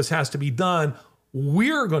growth says has to be done.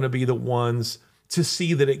 We're going to be the ones to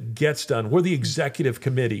see that it gets done. We're the executive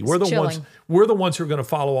committee. We're the ones who are going to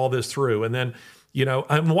follow all this through. And then,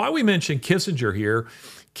 and why we mention Kissinger here,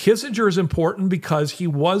 Kissinger is important because he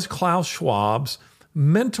was Klaus Schwab's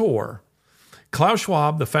mentor. Klaus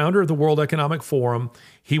Schwab, the founder of the World Economic Forum,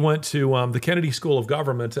 he went to the Kennedy School of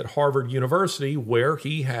Government at Harvard University, where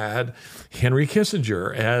he had Henry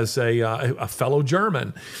Kissinger as a fellow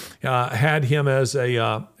German, had him as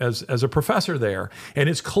a professor there. And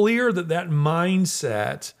it's clear that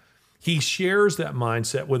mindset, he shares that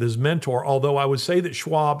mindset with his mentor, although I would say that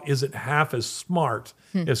Schwab isn't half as smart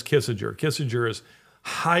as Kissinger. Kissinger is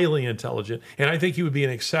highly intelligent. And I think he would be an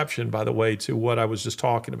exception, by the way, to what I was just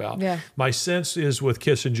talking about. Yeah. My sense is with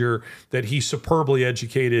Kissinger that he's superbly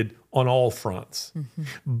educated on all fronts. Mm-hmm.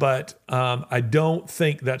 But I don't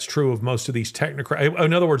think that's true of most of these technocrats.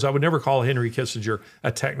 In other words, I would never call Henry Kissinger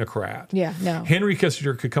a technocrat. Yeah, no. Henry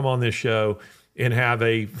Kissinger could come on this show and have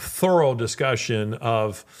a thorough discussion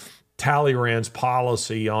of Talleyrand's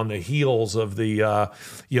policy on the heels of the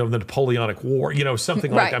the Napoleonic War,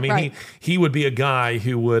 something like that. I mean, he would be a guy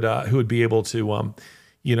who would be able to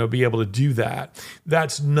do that.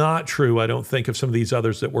 That's not true, I don't think, of some of these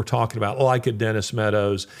others that we're talking about, like a Dennis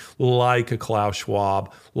Meadows, like a Klaus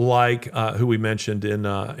Schwab, like who we mentioned in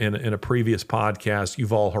a previous podcast,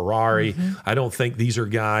 Yuval Harari. Mm-hmm. I don't think these are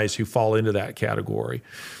guys who fall into that category.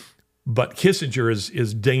 But Kissinger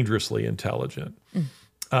is dangerously intelligent.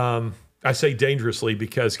 I say dangerously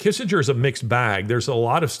because Kissinger is a mixed bag. There's a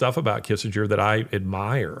lot of stuff about Kissinger that I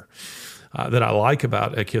admire, that I like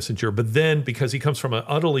about Kissinger. But then because he comes from an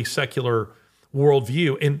utterly secular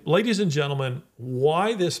worldview. And ladies and gentlemen,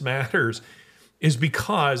 why this matters is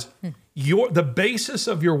because the basis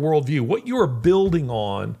of your worldview, what you are building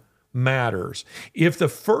on, matters.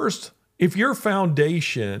 If your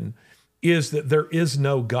foundation is that there is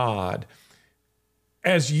no God,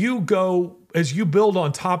 as you build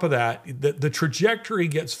on top of that, the trajectory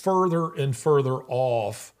gets further and further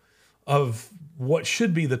off of what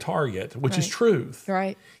should be the target, which is truth.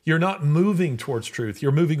 Right. You're not moving towards truth.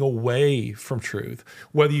 You're moving away from truth,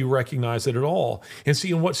 whether you recognize it at all. And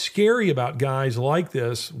see, and what's scary about guys like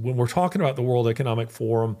this, when we're talking about the World Economic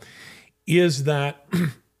Forum, is that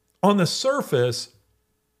on the surface,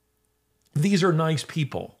 these are nice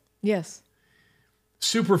people. Yes.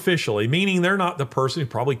 Superficially, meaning they're not the person who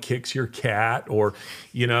probably kicks your cat or,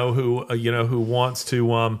 who wants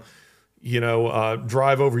to,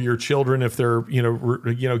 drive over your children if they're,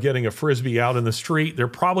 getting a Frisbee out in the street. They're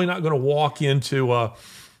probably not going to walk into a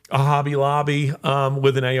Hobby Lobby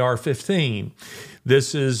with an AR-15.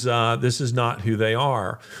 This is not who they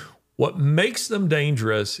are. What makes them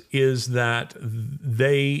dangerous is that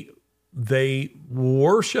they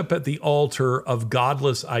worship at the altar of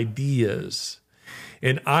godless ideas.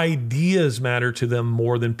 And ideas matter to them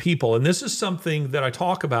more than people. And this is something that I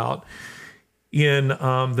talk about in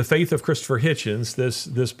The Faith of Christopher Hitchens,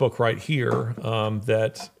 this book right here,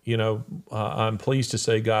 that I'm pleased to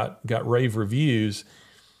say got rave reviews,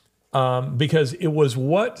 because it was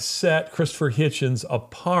what set Christopher Hitchens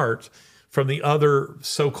apart from the other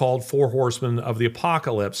so-called four horsemen of the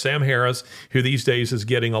apocalypse. Sam Harris, who these days is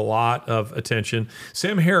getting a lot of attention.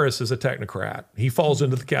 Sam Harris is a technocrat. He falls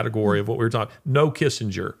into the category of what we were talking, no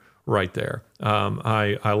Kissinger right there.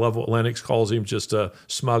 I love what Lennox calls him, just a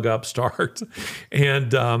smug upstart.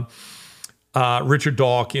 And Richard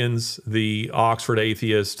Dawkins, the Oxford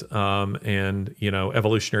atheist, and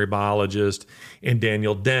evolutionary biologist, and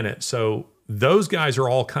Daniel Dennett. So those guys are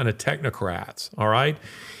all kind of technocrats, all right?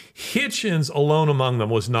 Hitchens, alone among them,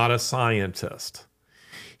 was not a scientist.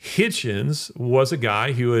 Hitchens was a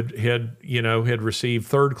guy who had received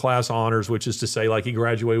third-class honors, which is to say, like, he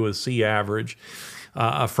graduated with a C average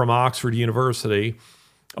from Oxford University,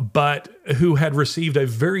 but who had received a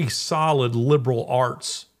very solid liberal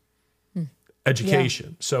arts education.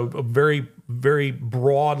 Yeah. So very, very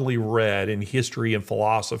broadly read in history and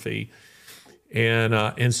philosophy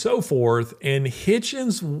and so forth. And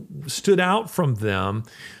Hitchens stood out from them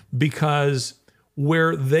because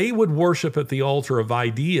where they would worship at the altar of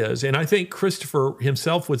ideas, and I think Christopher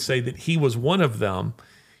himself would say that he was one of them,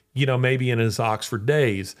 maybe in his Oxford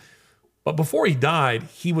days. But before he died,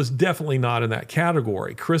 he was definitely not in that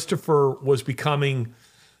category. Christopher was becoming,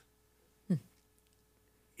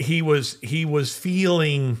 he was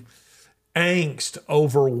feeling angst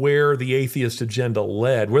over where the atheist agenda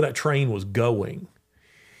led, where that train was going.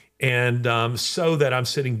 And so that I'm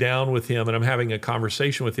sitting down with him and I'm having a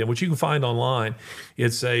conversation with him, which you can find online.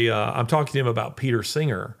 It's I'm talking to him about Peter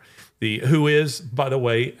Singer, who is, by the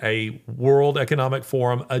way, a World Economic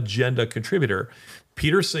Forum agenda contributor.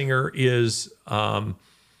 Peter Singer is a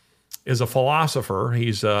philosopher.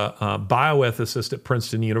 He's a bioethicist at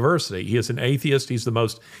Princeton University. He is an atheist. He's the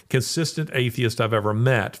most consistent atheist I've ever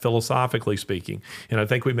met, philosophically speaking. And I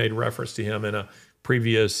think we made reference to him in a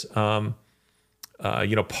previous part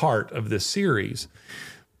of this series.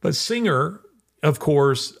 But Singer, of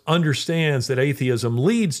course, understands that atheism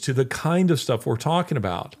leads to the kind of stuff we're talking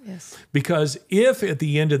about. Yes. Because if at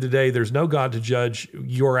the end of the day, there's no God to judge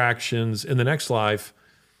your actions in the next life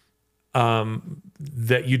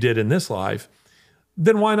that you did in this life,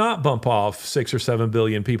 then why not bump off 6 or 7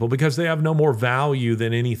 billion people? Because they have no more value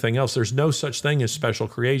than anything else. There's no such thing as special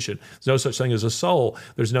creation. There's no such thing as a soul.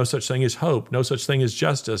 There's no such thing as hope. No such thing as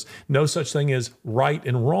justice. No such thing as right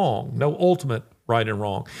and wrong. No ultimate right and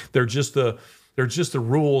wrong. They're just the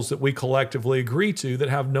rules that we collectively agree to that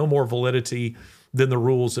have no more validity than the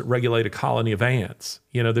rules that regulate a colony of ants.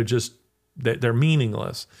 They're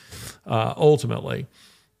meaningless ultimately.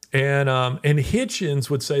 And Hitchens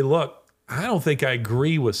would say, look, I don't think I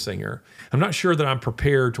agree with Singer. I'm not sure that I'm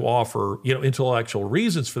prepared to offer, intellectual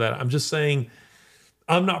reasons for that. I'm just saying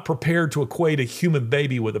I'm not prepared to equate a human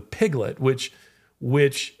baby with a piglet, which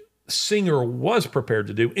Singer was prepared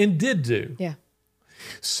to do and did do. Yeah.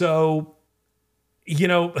 So,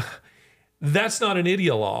 that's not an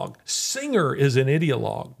ideologue. Singer is an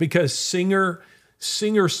ideologue because Singer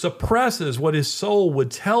suppresses what his soul would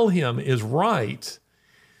tell him is right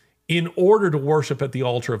in order to worship at the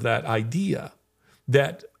altar of that idea,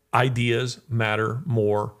 that ideas matter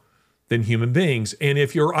more than human beings. And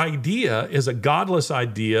if your idea is a godless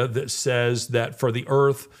idea that says that for the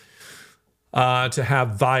earth to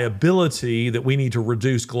have viability, that we need to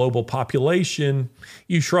reduce global population,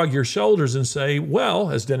 you shrug your shoulders and say,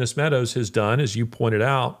 well, as Dennis Meadows has done, as you pointed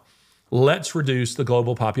out, let's reduce the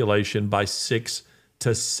global population by 6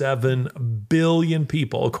 to 7 billion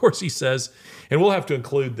people. Of course, he says, and we'll have to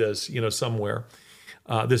include this, somewhere,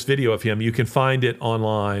 this video of him. You can find it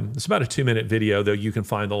online. It's about a 2-minute video, though you can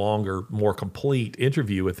find the longer, more complete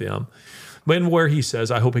interview with him, where he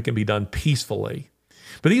says, I hope it can be done peacefully.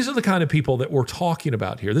 But these are the kind of people that we're talking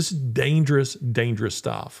about here. This is dangerous, dangerous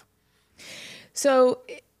stuff. So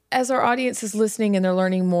as our audience is listening and they're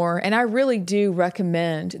learning more, and I really do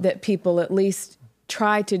recommend that people at least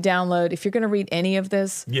try to download, if you're going to read any of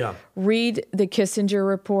this, read the Kissinger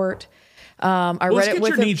report. I read it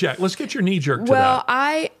with Let's get your knee jerk to that. Well,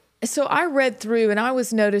 I read through and I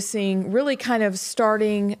was noticing really kind of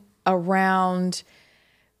starting around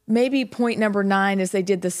maybe point number 9 as they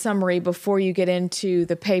did the summary before you get into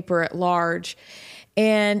the paper at large.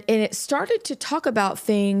 And it started to talk about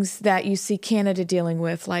things that you see Canada dealing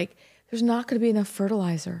with, like there's not going to be enough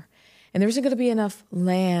fertilizer and there isn't going to be enough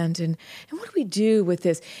land. And what do we do with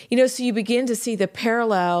this? So you begin to see the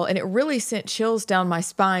parallel, and it really sent chills down my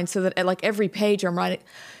spine, so that at like every page I'm writing,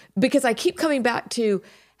 because I keep coming back to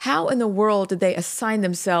how in the world did they assign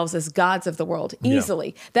themselves as gods of the world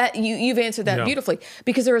easily? That you've answered that beautifully,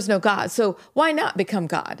 because there is no God. So why not become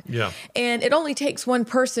God? Yeah. And it only takes one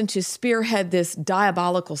person to spearhead this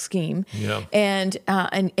diabolical scheme and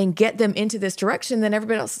get them into this direction. Then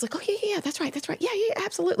everybody else is like, oh yeah, that's right. Yeah,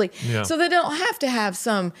 absolutely. Yeah. So they don't have to have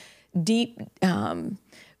some deep,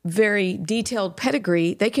 very detailed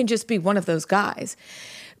pedigree. They can just be one of those guys.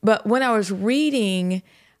 But when I was reading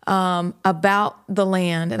about the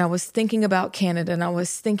land, and I was thinking about Canada, and I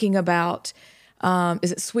was thinking about,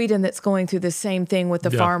 is it Sweden that's going through the same thing with the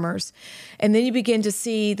farmers? And then you begin to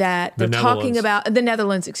see that they're talking about the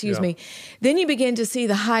Netherlands, excuse me. Then you begin to see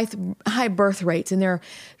the high birth rates, and they're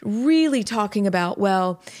really talking about,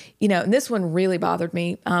 and this one really bothered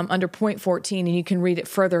me under point 14, and you can read it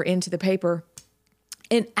further into the paper.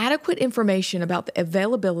 Inadequate information about the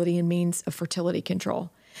availability and means of fertility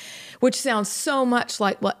control, which sounds so much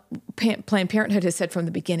like what Planned Parenthood has said from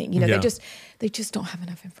the beginning. They just don't have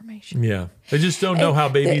enough information. Yeah, they just don't know how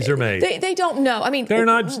babies are made. They don't know. I mean, they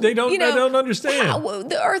don't understand.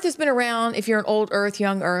 The Earth has been around. If you're an old Earth,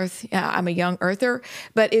 young Earth, I'm a young Earther.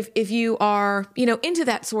 But if you are, into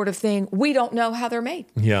that sort of thing, we don't know how they're made.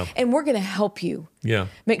 Yeah, and we're going to help you. Yeah,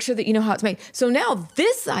 make sure that you know how it's made. So now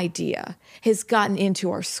this idea has gotten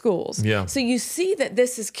into our schools. Yeah. So you see that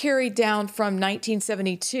this is carried down from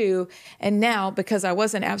 1972, and now, because I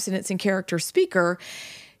was an abstinence and character speaker,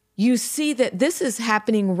 you see that this is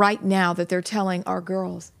happening right now, that they're telling our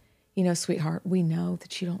girls, sweetheart, we know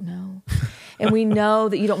that you don't know. And we know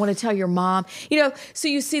that you don't want to tell your mom, so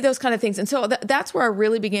you see those kind of things. And so that's where I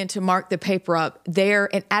really began to mark the paper up there,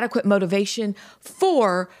 an adequate motivation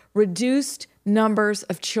for reduced numbers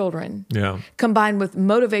of children, combined with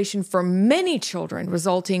motivation for many children,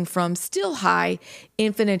 resulting from still high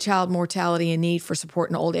infant and child mortality and need for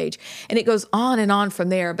support in old age. And it goes on and on from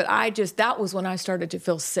there. But that was when I started to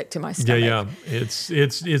feel sick to my stomach. Yeah.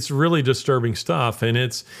 It's really disturbing stuff. And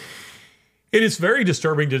it is very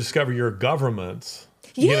disturbing to discover your government,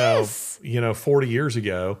 40 years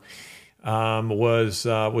ago,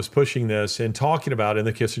 was pushing this and talking about in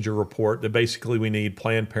the Kissinger report that basically we need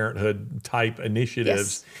Planned Parenthood type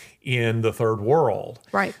initiatives in the third world,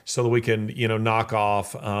 right? So that we can knock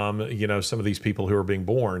off some of these people who are being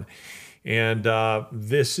born, and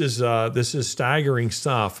this is staggering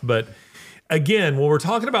stuff. But again, when we're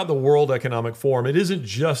talking about the World Economic Forum, it isn't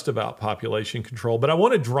just about population control, but I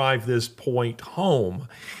want to drive this point home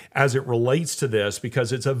as it relates to this,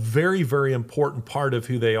 because it's a very, very important part of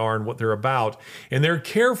who they are and what they're about. And they're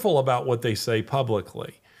careful about what they say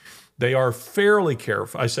publicly. They are fairly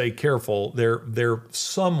careful. I say careful. They're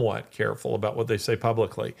somewhat careful about what they say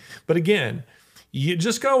publicly. But again, you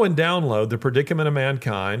just go and download The Predicament of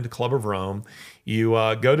Mankind, Club of Rome. You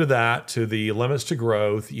go to that, to the Limits to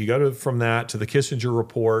Growth. You go from that to the Kissinger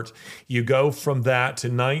Report. You go from that to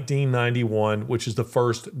 1991, which is the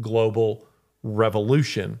first global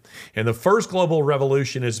revolution. And the first global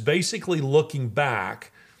revolution is basically looking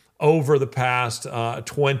back over the past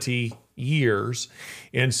 20 years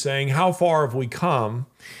and saying, how far have we come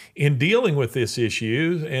in dealing with this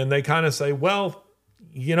issue? And they kind of say, well,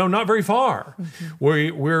 not very far.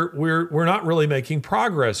 Mm-hmm. We're not really making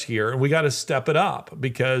progress here, and we got to step it up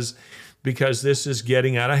because this is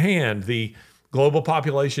getting out of hand. The global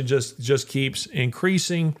population just keeps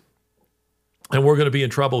increasing, and we're going to be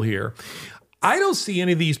in trouble here. I don't see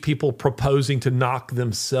any of these people proposing to knock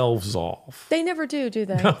themselves off. They never do they?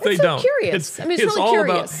 No, they so don't. Curious. It's really all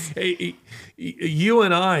curious. About, you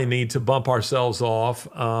and I need to bump ourselves off.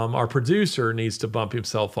 Our producer needs to bump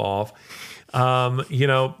himself off. And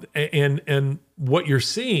what you're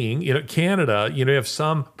seeing, Canada, you have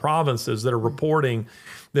some provinces that are reporting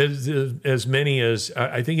that as many as,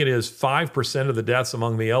 I think it is 5% of the deaths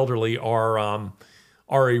among the elderly are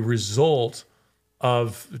a result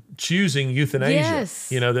of choosing euthanasia. Yes.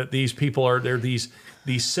 That these people they're these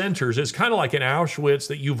centers. It's kind of like an Auschwitz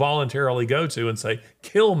that you voluntarily go to and say,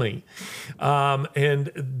 kill me.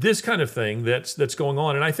 And this kind of thing that's going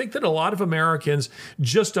on. And I think that a lot of Americans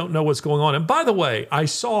just don't know what's going on. And by the way, I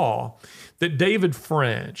saw that David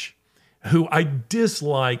French, who I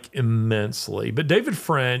dislike immensely, but David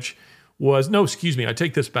French I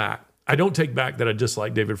take this back. I don't take back that I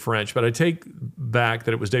dislike David French, but I take back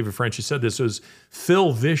that it was David French who said this. It was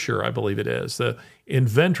Phil Vischer, I believe it is, the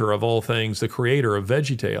inventor of all things, the creator of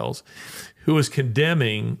VeggieTales, who was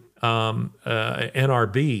condemning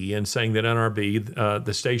NRB and saying that NRB,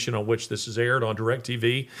 the station on which this is aired on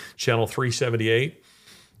DirecTV, channel 378,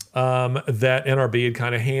 that NRB had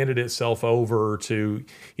kind of handed itself over to,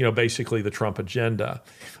 basically the Trump agenda,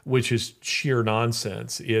 which is sheer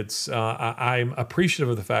nonsense. I'm appreciative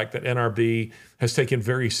of the fact that NRB has taken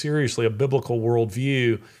very seriously a biblical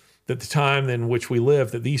worldview that the time in which we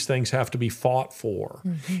live, that these things have to be fought for.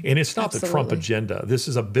 Mm-hmm. And it's not the Trump agenda. This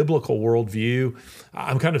is a biblical worldview.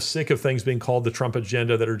 I'm kind of sick of things being called the Trump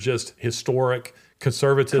agenda that are just historic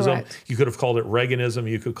conservatism. Correct. You could have called it Reaganism.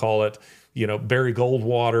 You could call it, Barry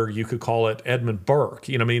Goldwater. You could call it Edmund Burke.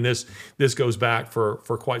 This goes back for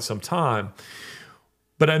quite some time.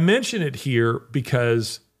 But I mention it here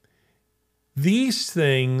because these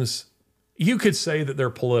things, you could say that they're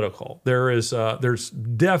political. There's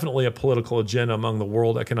definitely a political agenda among the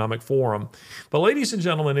World Economic Forum. But ladies and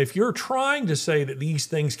gentlemen, if you're trying to say that these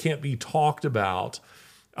things can't be talked about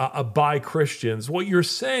by Christians, what you're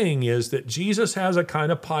saying is that Jesus has a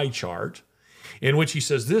kind of pie chart in which he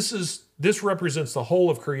says, this represents the whole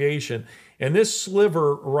of creation. And this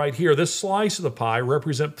sliver right here, this slice of the pie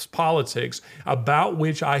represents politics about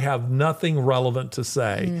which I have nothing relevant to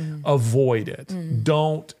say. Avoid it.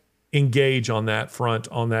 Don't engage on that front,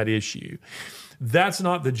 on that issue. That's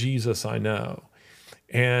not the Jesus I know.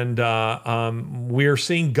 And we're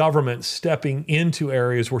seeing government stepping into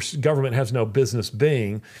areas where government has no business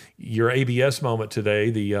being. Your ABS moment today,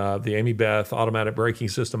 the Amie Beth automatic braking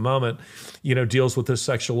system moment, deals with this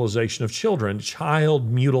sexualization of children,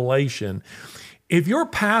 child mutilation. If your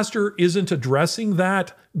pastor isn't addressing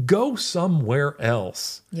that, go somewhere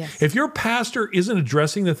else. Yes. If your pastor isn't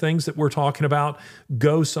addressing the things that we're talking about,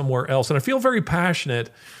 go somewhere else. And I feel very passionate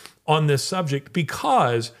on this subject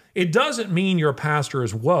because it doesn't mean your pastor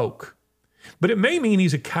is woke, but it may mean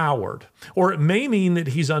he's a coward, or it may mean that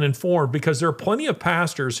he's uninformed, because there are plenty of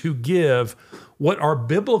pastors who give what are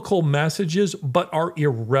biblical messages but are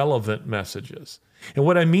irrelevant messages. And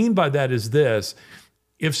what I mean by that is this: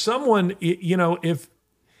 if someone, if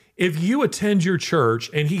you attend your church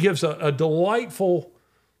and he gives a delightful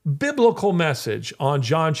biblical message on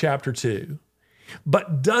John chapter 2,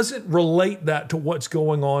 but doesn't relate that to what's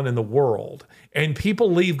going on in the world, and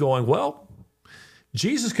people leave going, well,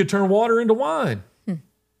 Jesus could turn water into wine.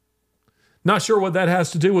 Not sure what that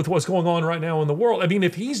has to do with what's going on right now in the world. I mean,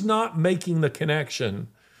 if he's not making the connection,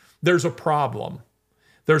 there's a problem.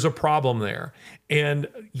 There's a problem there. And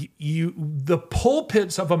the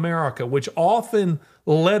pulpits of America, which often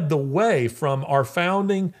led the way from our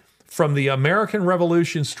founding, from the American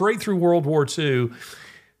Revolution straight through World War II,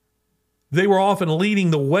 they were often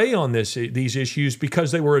leading the way on these issues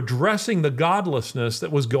because they were addressing the godlessness that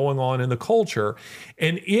was going on in the culture.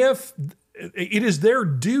 And if it is their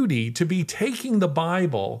duty to be taking the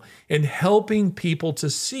Bible and helping people to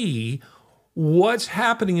see what's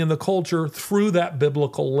happening in the culture through that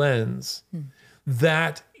biblical lens.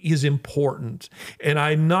 That is important. And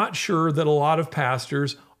I'm not sure that a lot of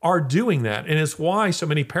pastors are doing that. And it's why so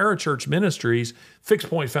many parachurch ministries, Fixed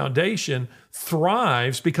Point Foundation,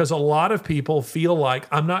 thrives, because a lot of people feel like,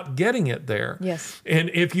 I'm not getting it there. Yes. And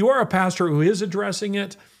if you are a pastor who is addressing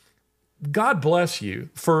it, God bless you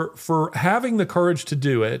for having the courage to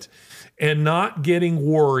do it and not getting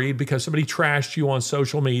worried because somebody trashed you on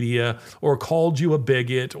social media or called you a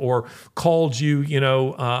bigot or called you,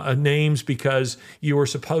 names because you were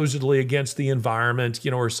supposedly against the environment,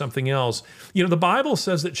 or something else. The Bible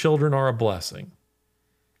says that children are a blessing.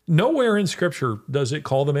 Nowhere in Scripture does it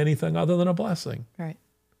call them anything other than a blessing. Right.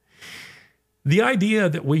 The idea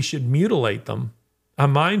that we should mutilate them,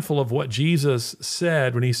 I'm mindful of what Jesus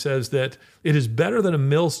said when he says that it is better that a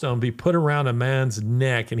millstone be put around a man's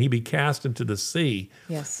neck and he be cast into the sea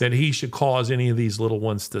than he should cause any of these little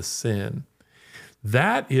ones to sin.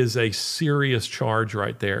 That is a serious charge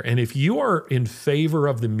right there. And if you are in favor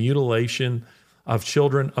of the mutilation of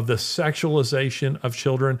children, of the sexualization of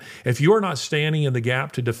children, if you are not standing in the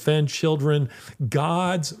gap to defend children,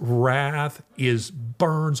 God's wrath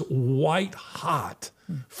burns white hot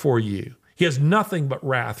for you. He has nothing but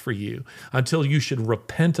wrath for you until you should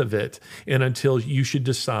repent of it and until you should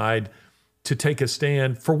decide to take a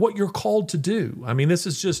stand for what you're called to do. I mean, this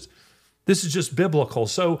is just biblical.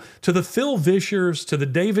 So to the Phil Vishers, to the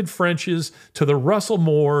David Frenches, to the Russell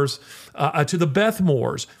Moores, to the Beth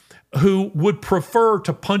Moores, who would prefer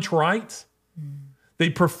to punch right, they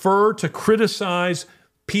prefer to criticize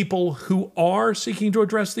people who are seeking to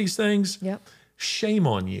address these things. Yep. Shame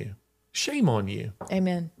on you. Shame on you.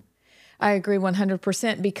 Amen. I agree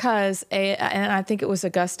 100% because, and I think it was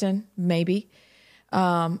Augustine, maybe.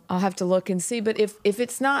 I'll have to look and see. But if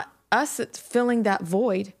it's not us that's filling that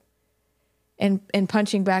void and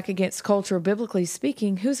punching back against culture, biblically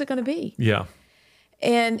speaking, who's it going to be? Yeah.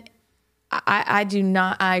 And I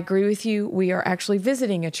agree with you. We are actually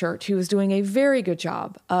visiting a church who is doing a very good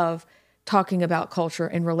job of talking about culture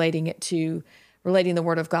and relating the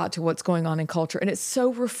Word of God to what's going on in culture. And it's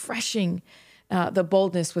so refreshing, the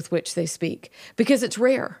boldness with which they speak, because it's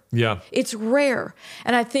rare. Yeah. It's rare.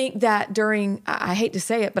 And I think that I hate to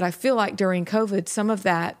say it, but I feel like during COVID, some of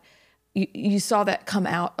that, you saw that come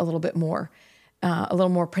out a little bit more. A little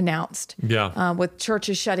more pronounced. Yeah. With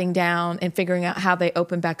churches shutting down and figuring out how they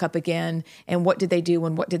open back up again and what did they do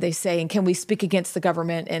and what did they say and can we speak against the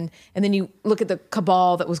government? And then you look at the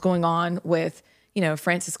cabal that was going on with,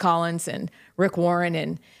 Francis Collins and Rick Warren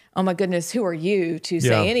and, oh my goodness, who are you to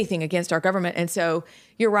say anything against our government? And so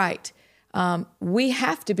you're right. We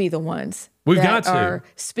have to be the ones that are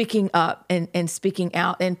speaking up and speaking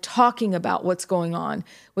out and talking about what's going on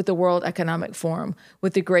with the World Economic Forum,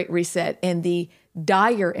 with the Great Reset, and the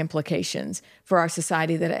dire implications for our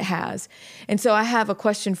society that it has. And so I have a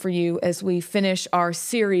question for you as we finish our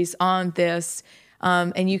series on this,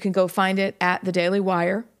 and you can go find it at the Daily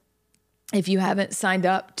Wire. If you haven't signed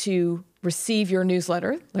up to receive your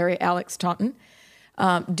newsletter, Larry Alex Taunton,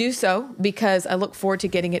 do so, because I look forward to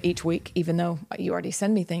getting it each week, even though you already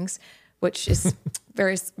send me things, which is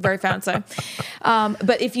very, very fancy.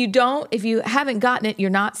 But if you haven't gotten it,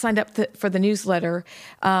 you're not signed up for the newsletter,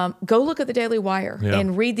 go look at the Daily Wire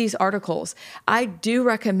and read these articles. I do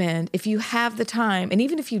recommend, if you have the time, and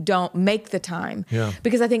even if you don't, make the time.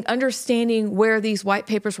 Because I think understanding where these white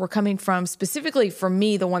papers were coming from, specifically for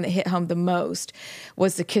me, the one that hit home the most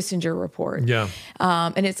was the Kissinger report.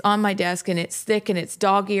 And it's on my desk, and it's thick, and it's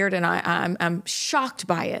dog-eared, and I'm shocked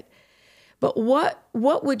by it. But what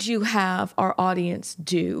would you have our audience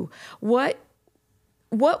do? What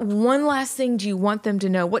one last thing do you want them to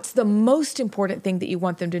know? What's the most important thing that you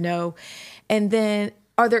want them to know? And then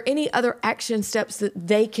are there any other action steps that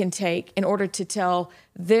they can take in order to tell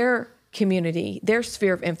their community, their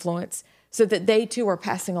sphere of influence, so that they too are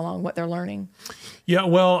passing along what they're learning? Yeah,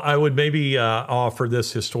 well, I would maybe offer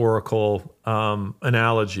this historical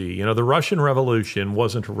analogy. The Russian Revolution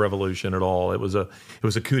wasn't a revolution at all. It was a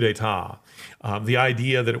coup d'état. The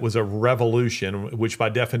idea that it was a revolution, which by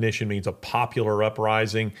definition means a popular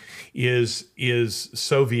uprising, is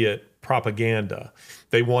Soviet propaganda.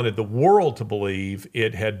 They wanted the world to believe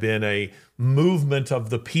it had been a movement of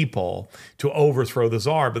the people to overthrow the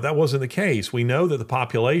Tsar, but that wasn't the case. We know that the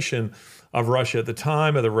population of Russia at the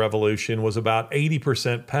time of the revolution was about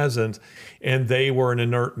 80% peasant, and they were an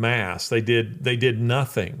inert mass. They did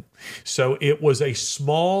nothing. So it was a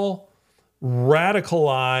small,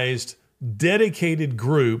 radicalized, dedicated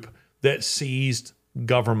group that seized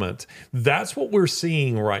government. That's what we're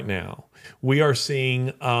seeing right now. We are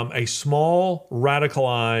seeing a small,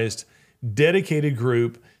 radicalized, dedicated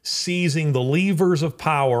group seizing the levers of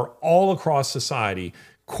power all across society: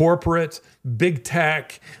 corporate, big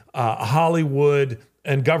tech, Hollywood,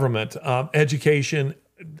 and government, education,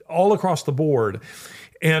 all across the board.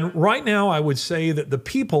 And right now, I would say that the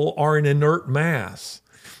people are an inert mass,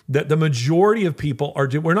 that the majority of people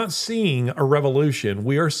we're not seeing a revolution.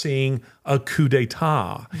 We are seeing a coup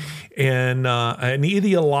d'etat, and an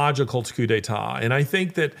ideological coup d'etat. And I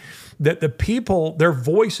think that the people, their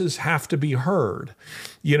voices have to be heard.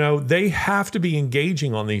 They have to be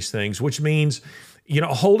engaging on these things, which means,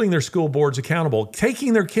 holding their school boards accountable,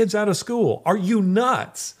 taking their kids out of school. Are you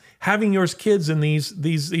nuts? Having your kids in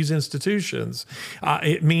these institutions.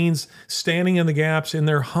 It means standing in the gaps in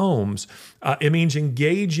their homes. It means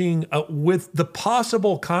engaging with the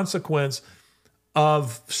possible consequence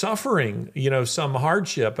of suffering, some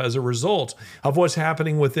hardship as a result of what's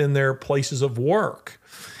happening within their places of work.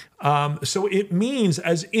 So it means,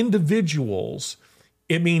 as individuals,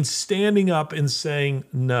 it means standing up and saying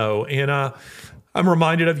no. And I'm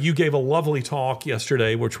reminded of, you gave a lovely talk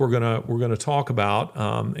yesterday, which we're gonna talk about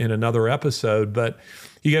in another episode. But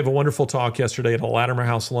you gave a wonderful talk yesterday at a Latimer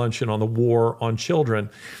House luncheon on the war on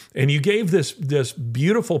children, and you gave this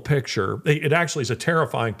beautiful picture. It actually is a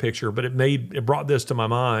terrifying picture, but it brought this to my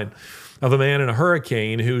mind, of a man in a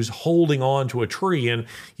hurricane who's holding on to a tree, and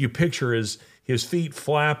you picture his feet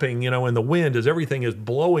flapping, in the wind as everything is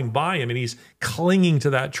blowing by him, and he's clinging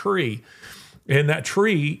to that tree. And that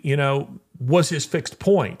tree, was his fixed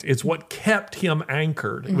point. It's what kept him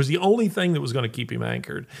anchored. It was the only thing that was going to keep him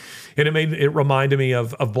anchored. And it reminded me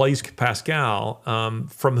of Blaise Pascal,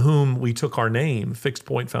 from whom we took our name, Fixed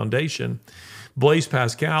Point Foundation. Blaise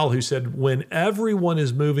Pascal, who said, when everyone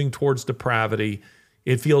is moving towards depravity,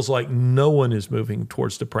 it feels like no one is moving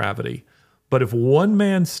towards depravity. But if one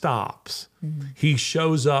man stops, he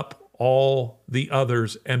shows up all the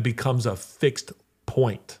others and becomes a fixed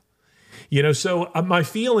point. So my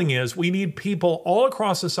feeling is we need people all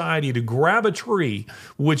across society to grab a tree,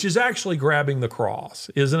 which is actually grabbing the cross,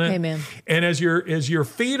 isn't it? Amen. And as your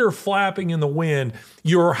feet are flapping in the wind,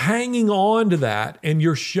 you're hanging on to that, and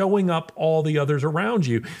you're showing up all the others around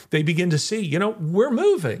you. They begin to see, we're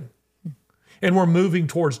moving. And we're moving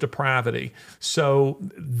towards depravity. So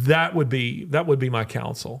that would be my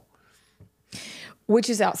counsel. Which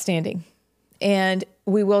is outstanding. And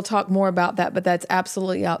we will talk more about that, but that's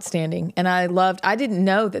absolutely outstanding. And I didn't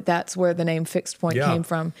know that that's where the name Fixed Point came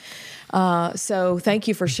from. So thank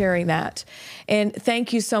you for sharing that. And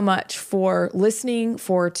thank you so much for listening,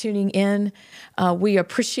 for tuning in. We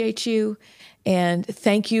appreciate you. And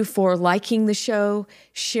thank you for liking the show,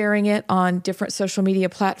 sharing it on different social media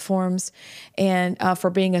platforms, and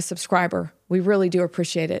for being a subscriber. We really do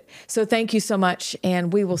appreciate it. So thank you so much,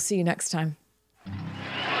 and we will see you next time.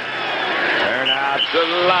 Turn out the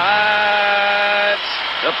lights,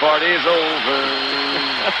 the party's over.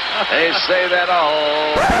 They say that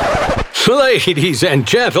all. Ladies and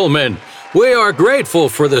gentlemen, we are grateful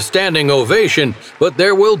for the standing ovation, but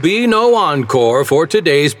there will be no encore for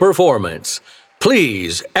today's performance.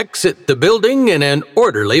 Please exit the building in an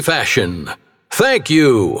orderly fashion. Thank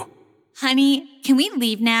you. Honey, can we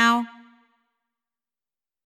leave now?